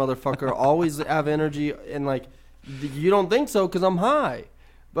high-strung motherfucker. Always have energy, and like, you don't think so because I'm high,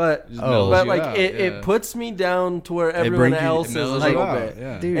 but Just Oh. mellows but you like out, it, yeah. it puts me down to where everyone brings you- else It is a mellows you little out, bit,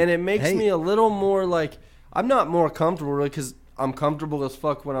 yeah. Dude, and it makes hey. me a little more like I'm not more comfortable really because I'm comfortable as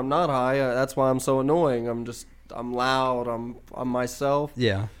fuck when I'm not high. That's why I'm so annoying. I'm loud. I'm myself.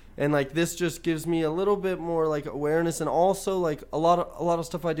 Yeah. And like this just gives me a little bit more like awareness, and also like a lot of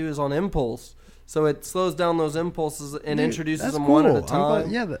stuff I do is on impulse, so it slows down those impulses and Dude, introduces that's them cool. one at a I'm glad-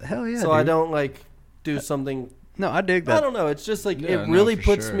 time. yeah, hell yeah. so I dude. don't like do something. No, I dig I that. don't know. It's just like Yeah, it no, really for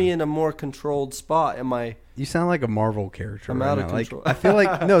puts sure. me in a more controlled spot in my. You sound like a Marvel character. I'm right out of now. Like, control. I feel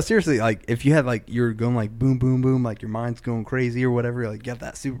like no, seriously. Like if you had like you're going like boom, boom, boom, like your mind's going crazy or whatever. Like you got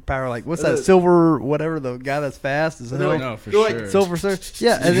that superpower. Like what's that silver whatever the guy that's fast is They're like- No, for They're like sure. silver surf.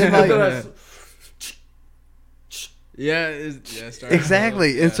 Yeah, and then like Start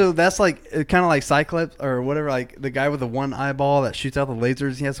exactly. yeah. And so that's like kind of like Cyclops or whatever. Like the guy with the one eyeball that shoots out the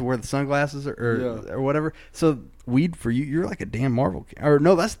lasers. He has to wear the sunglasses or whatever. So weed for you, you're like a damn Marvel. Or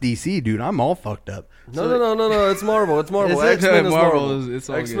no, that's DC, dude. I'm all fucked up. No. It's Marvel. It's Marvel. Is it? X-Men is Marvel Marvel. is- it's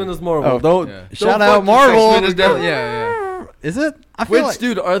all X-Men good. is Marvel. Oh, Don't. Yeah. Shout fuck out this Marvel. X-Men is definitely- yeah. Is it? I feel Which, like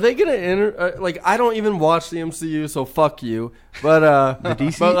dude, are they gonna enter? Like, I don't even watch the MCU, so fuck you. But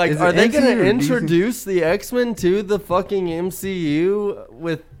DC but like, is it are they MCU gonna or DC? introduce the X-Men to the fucking MCU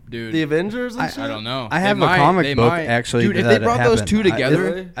with dude. The Avengers and shit? I don't know. I have They a might, comic they book might. actually. Dude, if that they brought those happened. two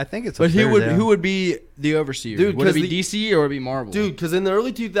together, I think it's. but upstairs, yeah. who would be the overseer? Dude, would it 'cause be DC or would it be Marvel? Dude, because in the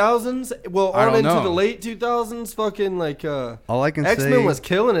early 2000s, well, I on don't into know. the late 2000s, fucking like All I can X-Men say was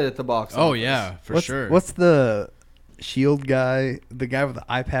killing it at the box office. Oh yeah, for sure. What's the Shield guy? The guy with the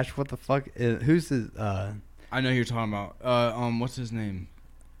eye patch? What the fuck? Who's his? I know who you're talking about. What's his name?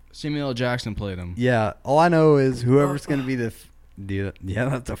 Samuel L. Jackson played him. Yeah. All I know is whoever's gonna be the. Yeah,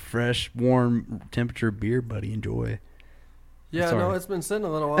 that's a fresh, warm temperature beer, buddy. Enjoy. Yeah, Sorry. no, it's been sitting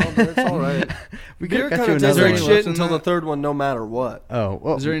a little while, but it's all right. We Beer could got kind you of tastes another like one. shit Left in until the that? third one, no matter what. Oh,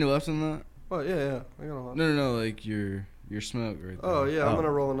 well. Is there any left in that? Oh yeah, I got a lot. No, like your smoke right there. Oh yeah, I'm Oh.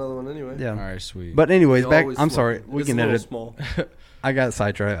 gonna roll another one anyway. Yeah. All right, sweet. But anyways, You back. always I'm smoke sorry. it. We It's can a little edit. small. I got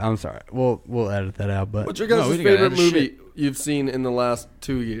sidetracked. I'm sorry. We'll edit that out. But What's your No, guys' we didn't gotta favorite edit movie shit. you've seen in the last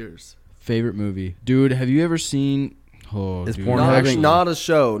 2 years? Favorite movie, dude. Have you ever seen? Oh, Is dude. Pornhub Not, Pornhub not a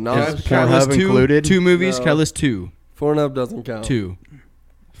show. Not Is a Can I show. list Pornhub two, included? two movies? No. Can I list two? Pornhub doesn't count. Two.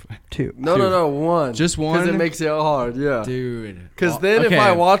 two. No, one. Just one? Because it makes it hard, yeah. Dude. Because Well, then okay. if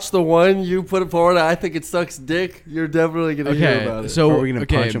I watch the one you put it forward, I think it sucks dick. You're definitely gonna hear about Okay, it. so Are we gonna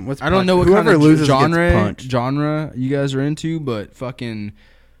okay, punch him? What's I don't punch? know what Whoever kind of loses gets genre punched. genre you guys are into, but fucking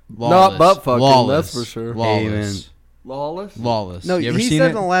Not lawless. butt fucking, Lawless. that's for sure. Lawless. Lawless? Lawless. No, you ever he seen said it?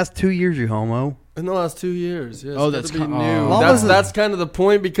 in the last 2 years, you homo. In the last 2 years, yes. Oh, It's that's gotta be ki- new. oh. Lawless That's kind of the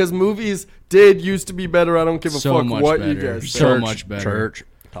point because movies did used to be better. I don't give a So fuck much what better. you guys So say. much better. Church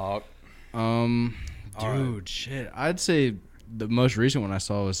talk. Dude, shit. I'd say the most recent one I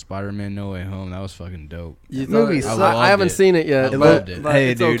saw was Spider-Man: No Way Home. That was fucking dope. You That movie thought- sucked. I haven't It. seen it yet. I but, loved it. but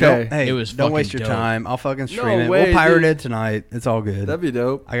Hey, it's dude, okay. don't, hey, It was don't waste fucking your dope. time. I'll fucking stream No it. way, We'll pirate dude. it tonight. It's all good. That'd be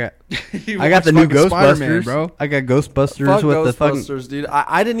dope. I got You I got watched the new fucking Spider-Man, Ghostbusters, bro. I got Ghostbusters Fuck with the fucking. Ghostbusters, dude.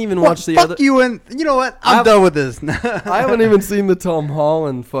 I didn't even Well, watch the fuck other. you and you know what? I'm I've- done with this. I haven't even seen the Tom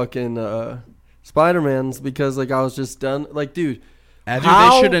Holland fucking Spider-Mans because like I was just done. Like, dude, Dude,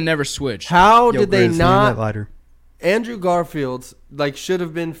 How- they should have never switched. how Yo, did they Grizz, hand not? that lighter. Andrew Garfield's like should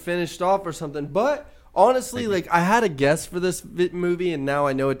have been finished off or something. But honestly, like I had a guess for this movie, and now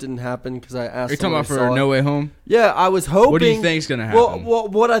I know it didn't happen because I asked. Are you talking about someone who for saw No it. Way Home? Yeah, I was hoping. What do you think's gonna happen? Well,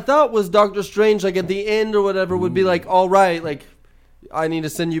 what I thought was Doctor Strange, like at the end or whatever, would be like, all right, like I need to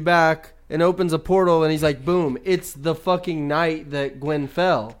send you back, and opens a portal, and he's like, boom, it's the fucking night that Gwen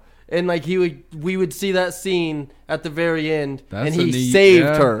fell. And like we would see that scene at the very end, That's and a he neat- saved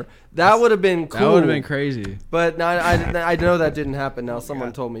yeah. her. That would have been cool. That would have been crazy. But no, I know that didn't happen. Now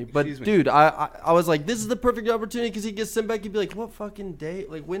someone told me. But Excuse me. dude, I was like, this is the perfect opportunity because he gets sent back. He'd be like, what fucking day?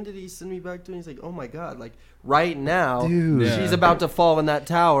 Like when did he send me back to? And he's like, oh my god, like right now, Dude. Yeah. she's about to fall in that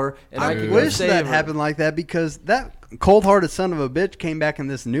tower, and I I can go wish save that her. happened like that because that cold-hearted son of a bitch came back in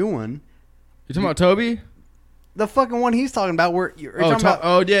this new one. You talking about Toby? The fucking one he's talking about where you're Oh, talking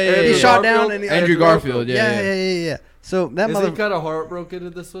about. yeah, Andrew He yeah. shot Garfield? down and Andrew Garfield. Yeah. So that Is mother. he kind of heartbroken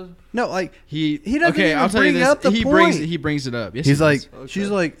at this one? No, like He doesn't okay. even I'll tell you bring this. up the he point. brings it up. Yes, he's he like, does. Okay. she's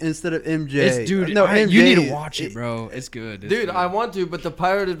like instead of MJ. It's, dude. no, you MJ, need to watch it, bro. It's good. It's Dude, good. I want to, but the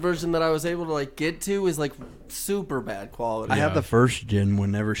pirated version that I was able to like get to is like super bad quality. I have Yeah. the first gen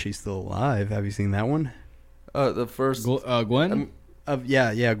whenever she's still alive. Have you seen that one? The first. Gwen.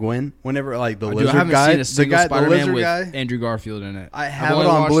 Yeah, Gwen. Whenever like the Dude, lizard I haven't guy, seen a the single guy, the Spider-Man lizard with guy. Andrew Garfield in it. I I've have only it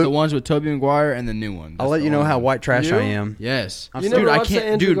on watched blue. the ones with Tobey Maguire and the new one. I'll That's let the you know only how one. white trash You? I am. Yes, I'm You dude. never I watched the can't.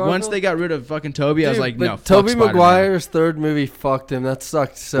 Andrew Dude, once Garfield? they got rid of fucking Toby, I was Dude, like, but no. fuck Tobey Spider-Man. Maguire's third movie fucked him. That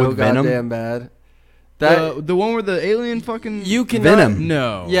sucked so With Venom? goddamn bad. That The one where the alien fucking. you cannot. Venom.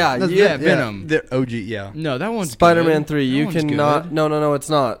 No. Yeah, That's yeah, Venom. The OG, yeah. No, that one's Spider-Man good. 3. That You one's cannot. good. No, it's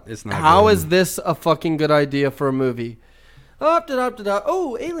not. It's not How good. is this a fucking good idea for a movie?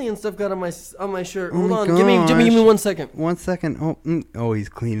 Oh, alien stuff got on my shirt. Oh Hold my on, give me gosh. 1 second. 1 second. Oh, he's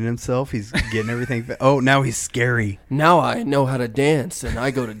cleaning himself. He's getting everything. Now he's scary. Now I know how to dance, and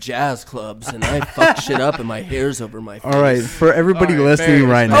I go to jazz clubs, and I fuck shit up, and my hair's over my face. All right, for everybody All right, listening fair,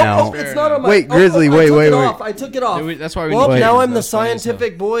 right fair. now. Oh, it's not on my. Wait, Grizzly, I wait, took wait, it wait. off. I took it off. That's why we. Well, need to now do I'm the that's funny as hell.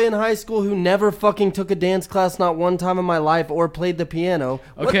 scientific boy in high school who never fucking took a dance class not one time in my life or played the piano.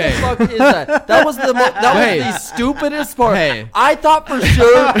 What Okay. the fuck is that? That was the Hey. was the stupidest part. Hey. I thought for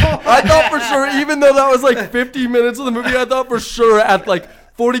sure, even though that was like 50 minutes of the movie, I thought for sure at like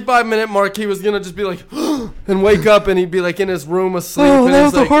 45-minute mark he was gonna just be like and wake up and he'd be like in his room asleep. Oh, and that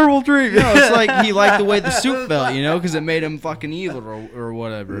it's was a like, horrible dream. No, it's like he liked the way the suit felt, you know, because it made him fucking evil or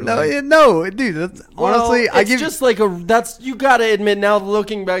whatever. Like, No, dude. That's, well, honestly, I it's give just like you gotta admit now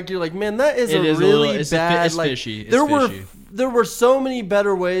looking back, you're like, man, that is It a is a really little- it's bad. it's like, fishy. It's there were fishy. there were so many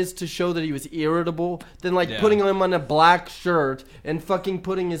better ways to show that he was irritable than like putting him on a black shirt and fucking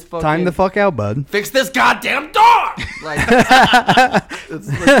putting his fucking Time the fuck out, bud. fix this goddamn door. Like, it's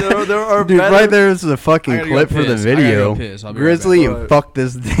like there are Dude, better, right there is a fucking I gotta clip go for the piss. I gotta video. go piss. I'll be Grizz right Lee back. and fuck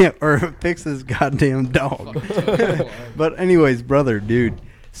this damn or fix this goddamn dog. But anyways, brother, dude.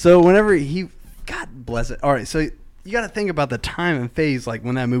 So whenever he, God bless it. All right, so you got to think about the time and phase, like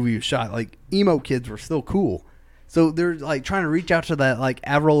when that movie was shot. Like emo kids were still cool, so they're like trying to reach out to that like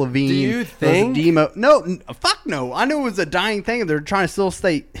Avril Lavigne. Do you those think? Demo? No, fuck no. I knew it was a dying thing. They're trying to still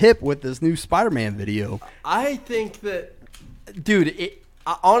stay hip with this new Spider-Man video. I think that, dude.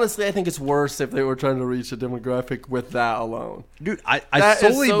 Honestly, I think it's worse if they were trying to reach a demographic with that alone. Dude, I That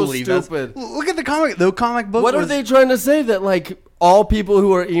is solely so believe stupid. that. Look at the comic. The comic book. What are was, they trying to say? That like all people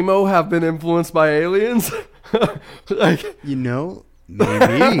who are emo have been influenced by aliens? Like, You know,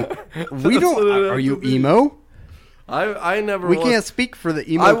 maybe we don't. what it Are has you to be. emo? I never. We was, can't speak for the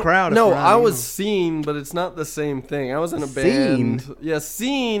emo crowd. if No, we're not I emo. was seen, but it's not the same thing. I was in a band. Yeah,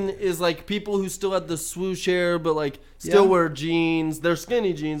 seen is like people who still had the swoosh hair, but like still Yeah. wear jeans. They're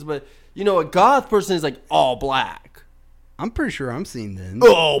skinny jeans, but you know, a goth person is like all black. I'm pretty sure I'm seen then.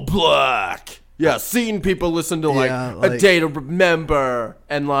 All black. Yeah, seen people listen to Yeah, A like- Day to Remember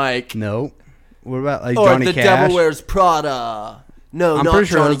and like, No. What about like or Johnny The Cash? Devil Wears Prada. No, I'm not pretty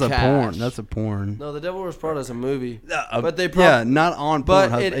sure Johnny that's a Cash. porn. That's a porn. No, The Devil Wears Prada is a movie. But they yeah, not on. But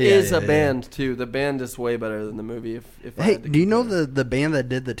Pornhub. it Yeah, is yeah, a yeah. band too. The band is way better than the movie. If I Hey, had to do you know compare. the band that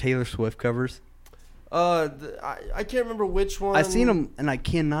did the Taylor Swift covers? I can't remember which one. I seen them and I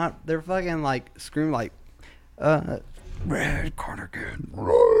cannot. They're fucking like scream like, red cardigan,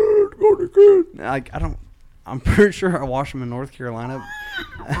 red cardigan. Like I don't. I'm pretty sure I watched them in North Carolina.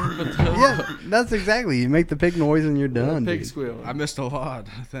 Yeah, that's exactly. You make the pig noise and you're done. Pig dude. squeal. I missed a lot,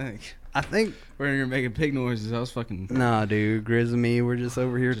 I think. I think. When you're making pig noises, I was fucking... Nah, dude. Grizz and me, we're just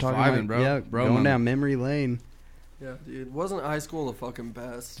over here Just talking vibing, like, bro. yeah, Bro, going man. down memory lane. Yeah, dude. Wasn't high school the fucking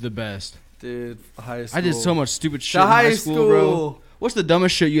best? The best. Dude, high school. I did so much stupid shit The in high high school, bro. What's the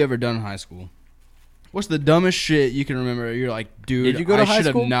dumbest shit you ever done in high school? What's the dumbest shit you can remember? You're like, dude, Did you go to I high should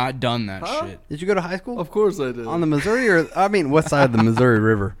have school? not done that Huh? shit. Did you go to high school? Of course I did. On the Missouri or I mean west side of the Missouri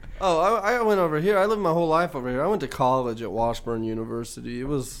River. Oh, I went over here. I lived my whole life over here. I went to college at Washburn University. It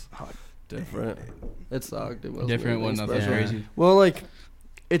was different. It sucked. It wasn't Different, anything wasn't nothing special. crazy. Well, like,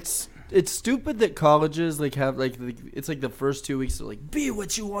 it's stupid that colleges like have like it's like the first 2 weeks are like be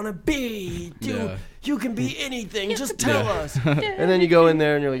what you want to be, dude. Yeah. You can be anything. Just tell us. And then you go in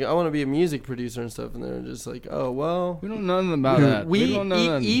there and you're like, I want to be a music producer and stuff, and they're just like, oh well. We don't know nothing about that. We don't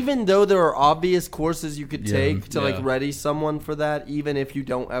know nothing. even though there are obvious courses you could Yeah. take to like Yeah. ready someone for that, even if you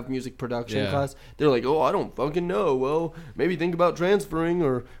don't have music production Yeah. class, they're like, oh, I don't fucking know. Well, maybe think about transferring,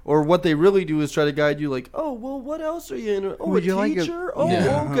 or what they really do is try to guide you, like, oh, well, what else are you in? Oh, Would a you like a- teacher? Oh,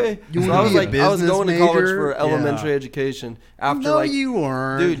 Yeah. okay. You So wanna I was be a like, I was business going to college major? for elementary Yeah. education after No, like, you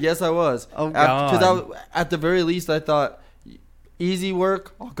weren't. dude, yes, I was. Oh, Because God. at the very least, I thought. Easy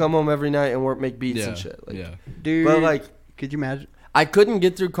work. I'll come home every night and make beats yeah. and shit. Like, yeah. Dude, But like, could you imagine I couldn't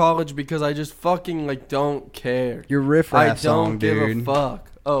get through college because I just fucking like don't care. your riff I raff don't song, give dude? a fuck.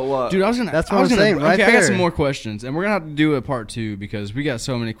 Oh what? Dude, I was gonna. That's I what was I'm gonna, saying, right okay, I got there. some more questions, and we're gonna have to do a part 2 because we got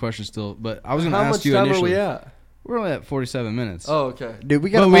so many questions still. But I was gonna How ask much you time initially. are we at? We're only at 47 minutes. Oh okay. Dude, we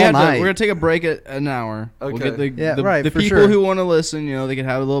got But them we all had night. we're gonna take a break at an hour. Okay. We'll get the Yeah, the, right, the for people sure. who want to listen. You know, they can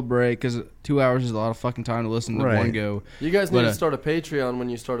have a little break because 2 hours is a lot of fucking time to listen to Right. one go. You guys need But, to start a Patreon when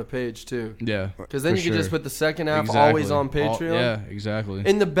you start a page too, Yeah, because then for you can sure. just put the second half Exactly. always on Patreon. Yeah, exactly.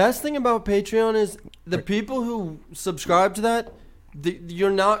 And the best thing about Patreon is the people who subscribe to that, you're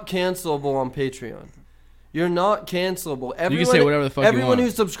not cancelable on Patreon. You're not cancelable. Everyone, say whatever the fuck you everyone want. who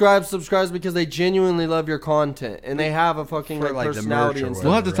subscribes because they genuinely love your content and they have a fucking For, like, like, the personality merch or and stuff.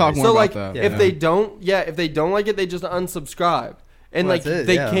 We'll have to talk right? more So about like, that. if yeah. they don't like it, they just unsubscribe. And Well, like that's it,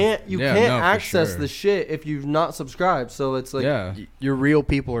 they yeah. can't, you Yeah, can't no, for access sure. the shit if you've not subscribed. So it's like, yeah, Your real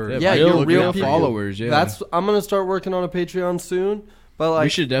people are. yeah, real- you're real real people. followers. Yeah, That's I'm gonna start working on a Patreon soon. But like, we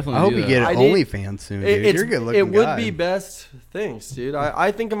should definitely. I hope do you that. get I an need- OnlyFans soon, It, dude. it's, You're a good looking it would guy. be best. Thanks, dude.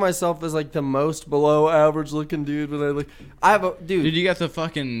 I think of myself as like the most below average looking dude. When I have a dude. Dude, you got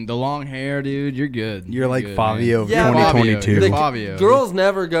the long hair, dude. You're good. You're like good, Fabio man. of Yeah, 2022. You're the Fabio. girls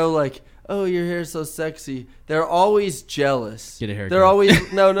never go like, "Oh, your hair's so sexy." They're always jealous. Get a haircut. They're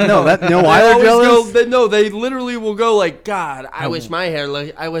always no. No, that- no, They why they're always jealous? Go, they literally will go like, "God, I wish my hair.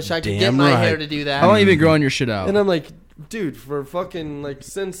 I wish I could get Damn my right. hair to do that." How long you been growing your shit out? And I'm like, dude, for fucking like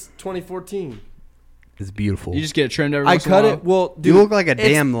since 2014. It's beautiful. You just get it trimmed every I once in a cut while? it. Well, dude, you look like a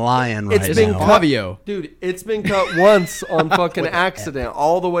damn lion right it's been now. cut- Fabio. Dude, it's been cut once on fucking accident,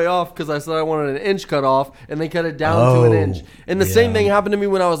 all the way off because I said I wanted an inch cut off, and they cut it down to an inch. And the same thing happened to me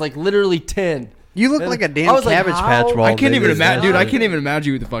when I was like literally 10. You look And like a I damn was like, Cabbage how- Patch ball. I can't even imagine, dude. I not- can't even imagine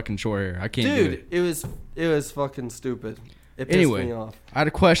you with the fucking short hair. I can't do it. Dude, it was fucking stupid. It pissed Anyway, me off. I had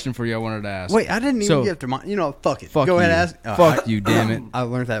a question for you. I wanted to ask. Wait, I didn't even So- get to my. You know, fuck it. Fuck Go ahead, you. ask. Fuck you, damn it. I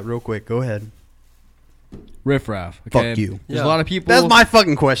learned that real quick. Go ahead. Riff Raff. Okay? Fuck you. There's Yeah. a lot of people. That's my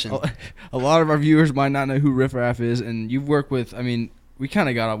fucking question. A lot of our viewers might not know who Riff Raff is, and you've worked with. I mean, we kind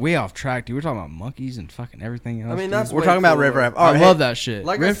of got way off track, dude. We're talking about monkeys and fucking everything else. I mean, dude. that's We're way talking about cooler. Riff Raff. I All love that shit.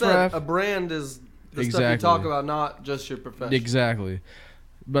 Like Riff I said, Raff. a brand is the stuff you Exactly. talk about, not just your profession. Exactly.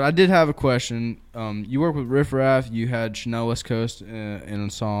 But I did have a question. You work with Riff Raff. You had Chanel West Coast in a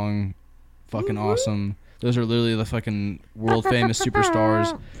song. Fucking awesome. Those are literally the fucking world famous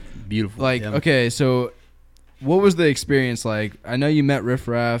superstars. Beautiful. Like, yeah. okay, so what was the experience like? I know you met Riff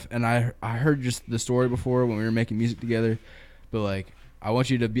Raff, and I heard just the story before when we were making music together. But, like, I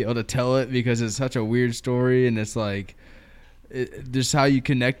want you to be able to tell it because it's such a weird story, and it's like just how you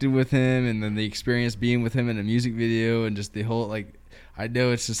connected with him, and then the experience being with him in a music video, and just the whole, like, I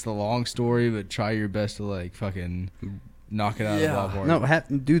know it's just a long story, but try your best to, like, fucking knock it out of the ballpark.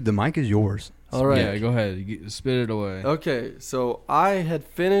 No, dude, the mic is yours. All right. Yeah, go ahead. Spit it away. Okay, so I had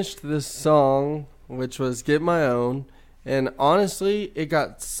finished this song, which was Get My Own, and honestly, it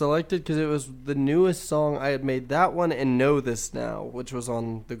got selected because it was the newest song I had made. That one and Know This Now, which was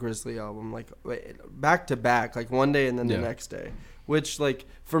on the Grizz Lee album, like back to back, like one day and then the next day. Which, like,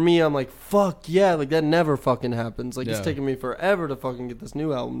 for me, I'm like, fuck yeah, like that never fucking happens. Like, it's taking me forever to fucking get this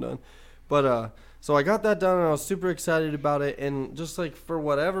new album done. But, so I got that done and I was super excited about it. And just like for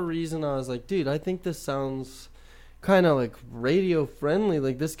whatever reason, I was like, dude, I think this sounds kind of like radio friendly.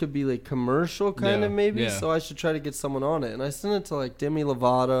 Like this could be like commercial kind of maybe. Yeah. So I should try to get someone on it. And I sent it to like Demi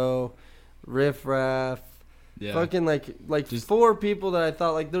Lovato, Riff Raff, fucking like Just 4 people that I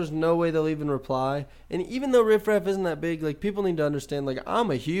thought like there's no way they'll even reply. And even though Riff Raff isn't that big, like people need to understand like I'm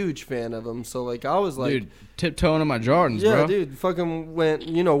a huge fan of him. So like I was like, dude, tiptoeing on my Jordans, yeah, bro. dude, fucking went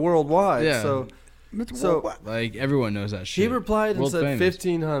worldwide. Yeah. So Like everyone knows that shit. he replied and World said famous.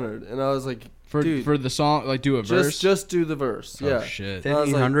 1,500, and I was like, for dude, the song, like do a verse. just do the verse. Oh Yeah, shit, And I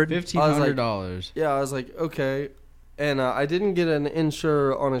was like, $1,500. $1,500. yeah. I was like, okay, and I didn't get an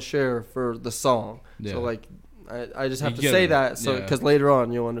insure on a share for the song, Yeah. so like, I just have You to get say it. that so Yeah. because later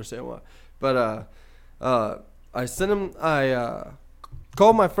on you'll understand why. But I sent him. I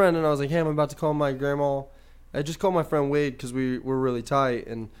called my friend and I was like, hey, I'm about to call my grandma. I just called my friend Wade because we were really tight,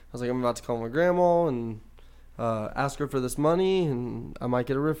 and I was like, I'm about to call my grandma and ask her for this money, and I might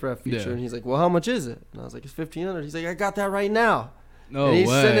get a Riff Raff feature. Yeah. And he's like, well, how much is it? And I was like, it's $1,500. He's like, I got that right now. No and he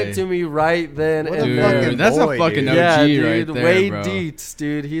way. sent it to me right then What and a Dude, there. fucking that's boy, a fucking dude. OG Yeah, dude, right there, Wade bro. Dietz,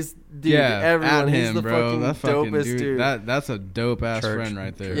 dude. He's Yeah, everyone. at He's him, the bro. fucking That fucking dopest dude. That's a dope ass Church. friend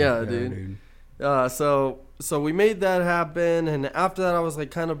right there. Yeah, dude. So we made that happen, and after that I was like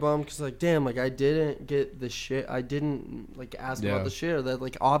kind of bummed because like damn, like I didn't get the shit. I didn't like ask Yeah. about the share. That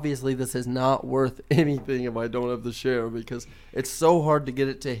like obviously this is not worth anything if I don't have the share because it's so hard to get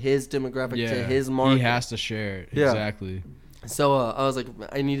it to his demographic, Yeah, to his market. he has to share it. Yeah. Exactly. So I was like,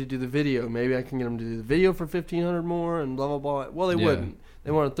 I need to do the video. Maybe I can get them to do the video for $1,500 more and blah blah blah. Well, they Yeah. wouldn't. They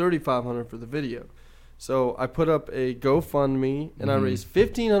wanted $3,500 for the video. So I put up a GoFundMe and I raised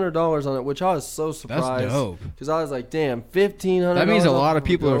 $1,500 on it, which I was so surprised. That's dope. Because I was like, damn, $1,500. That means a lot of off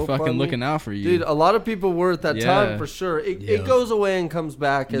people are GoFundMe? fucking looking out for you. Dude, a lot of people were at that Yeah. time for sure. It goes away and comes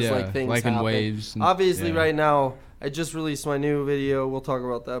back as Yeah, like things like in happen. waves and- Obviously, yeah. right now I just released my new video. We'll talk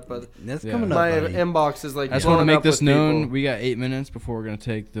about that, but That's Yeah. coming up, my buddy. inbox is like. I just want to blowing make up this with known. people. We got 8 minutes before we're gonna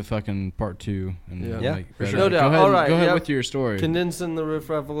take the fucking part 2. And Yeah. Yeah, like, for right sure. No up. doubt. Go ahead, All right, go ahead yep. with your story. Condensing the riff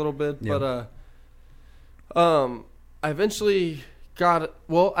raff a little bit, Yeah. but I eventually got.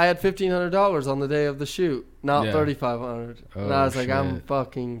 Well, I had $1,500 on the day of the shoot, not Yeah. $3,500, and Oh, I was like, I'm shit.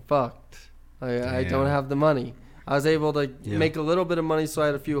 fucking fucked. I don't Damn. have the money. I was able to Yeah. make a little bit of money, so I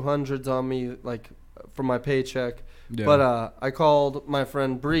had a few hundreds on me, like for my paycheck. Yeah. But I called my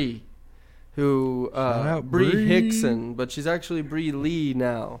friend Bree, who Shout out Bree Bree. Hickson, but she's actually Bree Lee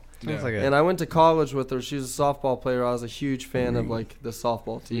now. Yeah. Sounds like And I went to college with her. She was a softball player. I was a huge fan of like the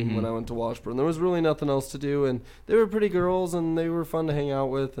softball team when I went to Washburn. There was really nothing else to do, and they were pretty girls, and they were fun to hang out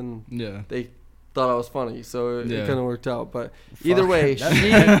with. And yeah. they thought I was funny, so it Yeah. kind of worked out. But either way,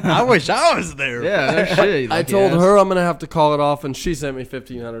 I wish I was there. Yeah, no shit. I told her I'm gonna have to call it off, and she sent me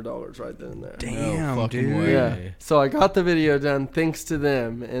 $1,500 right then and there. Damn, no fucking dude. way. Yeah. So I got the video done thanks to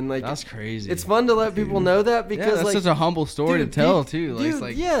them, and like That's crazy. it's fun to let people know that because yeah, that's like such a humble story dude, to tell peop- too. Like, dude, it's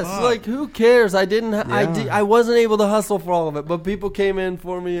like yes, fuck. like who cares? I didn't. Yeah. I wasn't able to hustle for all of it, but people came in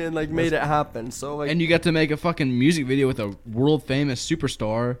for me and like made it happen. So like, and you got to make a fucking music video with a world famous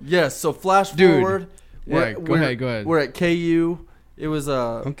superstar. yes. So flash Dude. forward. Yeah, go ahead. We're at KU. It was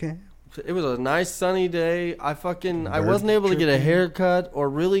Okay. It was a nice sunny day. I Bird wasn't able to get a chirping. haircut or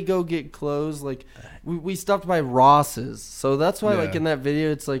really go get clothes. Like we stopped by Ross's. So that's why like Yeah. in that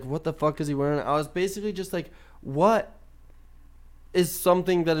video it's like what the fuck is he wearing? I was basically just like what is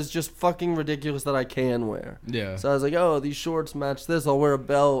something that is just fucking ridiculous that I can wear. Yeah. So I was like, "Oh, these shorts match this. I'll wear a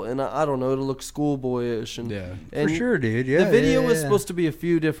belt and I don't know, it'll look schoolboyish." And Yeah. and For sure, dude. Yeah. the video yeah, was yeah. supposed to be a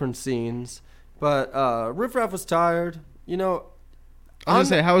few different scenes, but Riff Raff was tired. You know, I was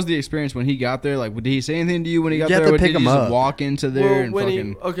gonna say, how was the experience when he got there? Like, did he say anything to you when he got You have there? to Or pick did him you just up. walk into there and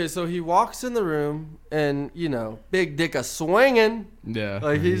when fucking so he walks in the room and you know, big dick a swinging, yeah,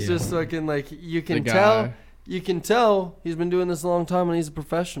 like he's Yeah. just fucking like you The can guy. tell he's been doing this a long time and he's a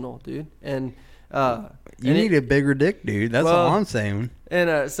professional, dude. And You need a bigger dick, dude. That's Well, all I'm saying.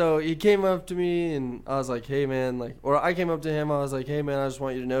 And so he came up to me and I was like, hey man, like, or I came up to him, I was like, hey man, I just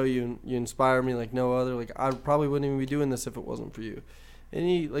want you to know you inspire me like no other. Like I probably wouldn't even be doing this if it wasn't for you. And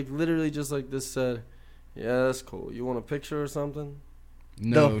he like literally just like this said, yeah, that's cool. You want a picture or something?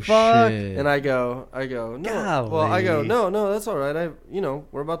 no The fuck? shit. And I go, no. Golly. Well, I go, no, that's all right.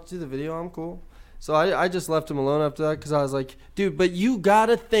 We're about to do the video. I'm cool. So I just left him alone after that because I was like, dude, but you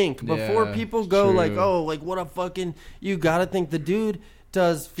gotta think before Yeah, people go like, true. oh, like what a fucking, you gotta think the dude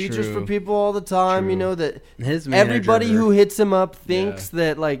does features for True. people all the time. You True. know that His manager, everybody who hits him up thinks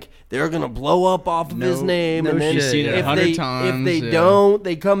that like they're gonna blow up off of his No- name, no and then shit. You've seen it if 100 they times, if they yeah. don't,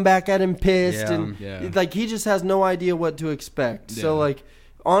 they come back at him pissed, Yeah. and Yeah. like he just has no idea what to expect. So Yeah. like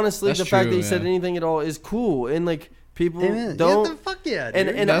honestly, That's the fact true, that he said yeah. anything at all is cool, and like people Amen. don't. Yeah, the fuck yeah, And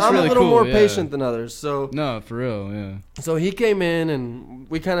dude. and That's I'm really a little cool, more yeah. patient than others. So no, for real, yeah. so he came in and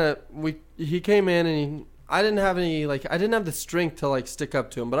he came in and I didn't have the strength to like stick up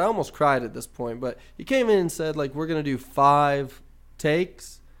to him, but I almost cried at this point. But he came in and said like we're gonna do 5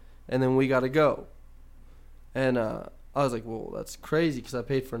 takes, and then we gotta go. And I was like, well, that's crazy because I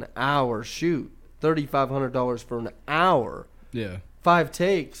paid for an hour shoot, $3,500 for an hour, Yeah. 5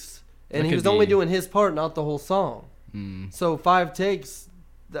 takes, and That he was could only be- doing his part, not the whole song. Mm. So 5 takes,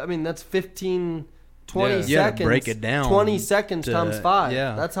 I mean, that's 15, 20 Yeah. You gotta seconds. break it down 20 seconds to- times 5.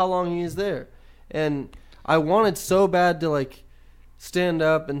 yeah. That's how long he is there. And I wanted so bad to, like, stand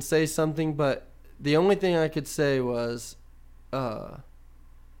up and say something, but the only thing I could say was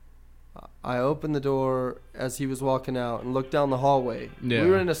I opened the door as he was walking out and looked down the hallway. Yeah.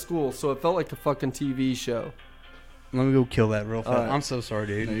 We were in a school, so it felt like a fucking TV show. Let me go kill that real fast. Alright. I'm so sorry,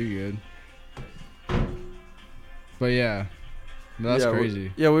 dude. No, you're good. But yeah, no, that's Yeah,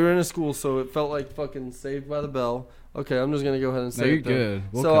 crazy. We were in a school, so it felt like fucking Saved by the Bell. Okay, I'm just gonna go ahead and say No, you're it then. good.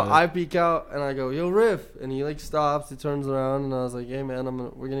 We'll So cut it. I peek out and I go, "Yo, Riff," and he like stops. He turns around and I was like, "Hey, man,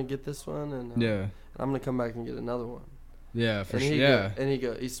 we're gonna get this one, and Yeah, I'm gonna come back and get another one." yeah, for And sure. he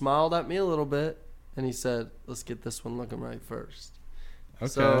Yeah, he smiled at me a little bit and he said, "Let's get this one looking right first." okay.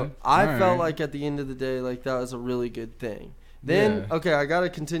 So I All felt right. like at the end of the day, like that was a really good thing. Then, okay, I got to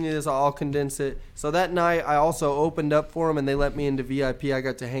continue this. I'll condense it. So that night, I also opened up for him, and they let me into VIP. I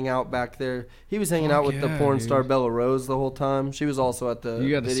got to hang out back there. He was hanging out Fuck with the yeah, porn dude. star Bella Rose the whole time. She was also at the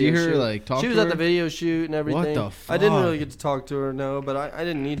You got to video see her, shoot. like, talk She to was at her? the video shoot and everything. the I didn't really fuck? get to talk to her, no, but I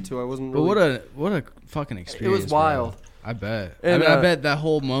didn't need to. I wasn't But really. what a fucking experience. was bro. wild. I bet. And, I bet that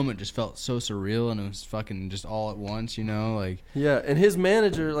whole moment just felt so surreal, and it was fucking just all at once, you know, like. Yeah, and his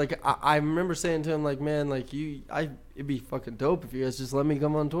manager, like, I remember saying to him, like, man, like, it'd be fucking dope if you guys just let me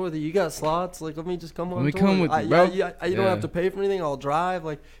come on tour with you. You got slots, like, let me just come on Let me tour. come with you, bro. You don't Yeah. have to pay for anything. I'll drive.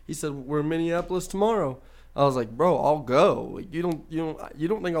 Like, he said, we're in Minneapolis tomorrow. I was like, bro, I'll go. Like, you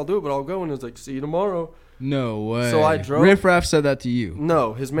don't think I'll do it, but I'll go. And he was like, see you tomorrow. No way. So I drove- Riff Raff said that to you.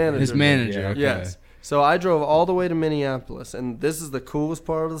 No, his manager. His did. manager. Yeah. Okay. Yes. So I drove all the way to Minneapolis, and this is the coolest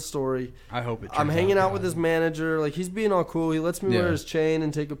part of the story. I hope it. I'm turns hanging out good. with his manager. Like, he's being all cool. He lets me Yeah. wear his chain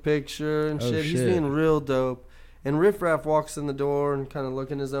and take a picture and Oh, shit. He's shit. being real dope. And Riff Raff walks in the door and kind of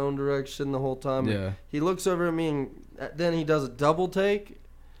looking his own direction the whole time. Yeah. He looks over at me, and then he does a double take.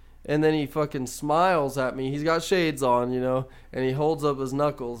 And then he fucking smiles at me. He's got shades on, you know. And he holds up his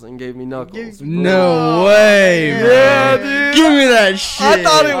knuckles and gave me knuckles. No way, bro. Yeah, dude. dude. Give me that shit. I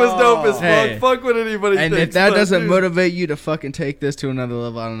thought it was dope as fuck. Hey. Fuck what anybody And thinks. if that but, doesn't dude. motivate you to fucking take this to another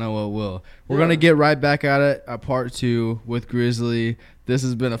level, I don't know what will. We're Yeah. gonna get right back at it at part 2 with Grizz Lee. This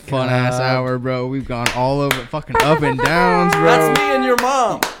has been a fun ass God. hour, bro. We've gone all over fucking up and downs, bro. That's me and your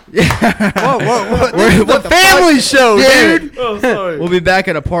mom. What? We're- The family show, Yeah. dude. Oh, sorry. We'll be back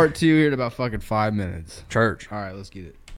at a part 2 here in about fucking 5 minutes. Church. All right, let's get it.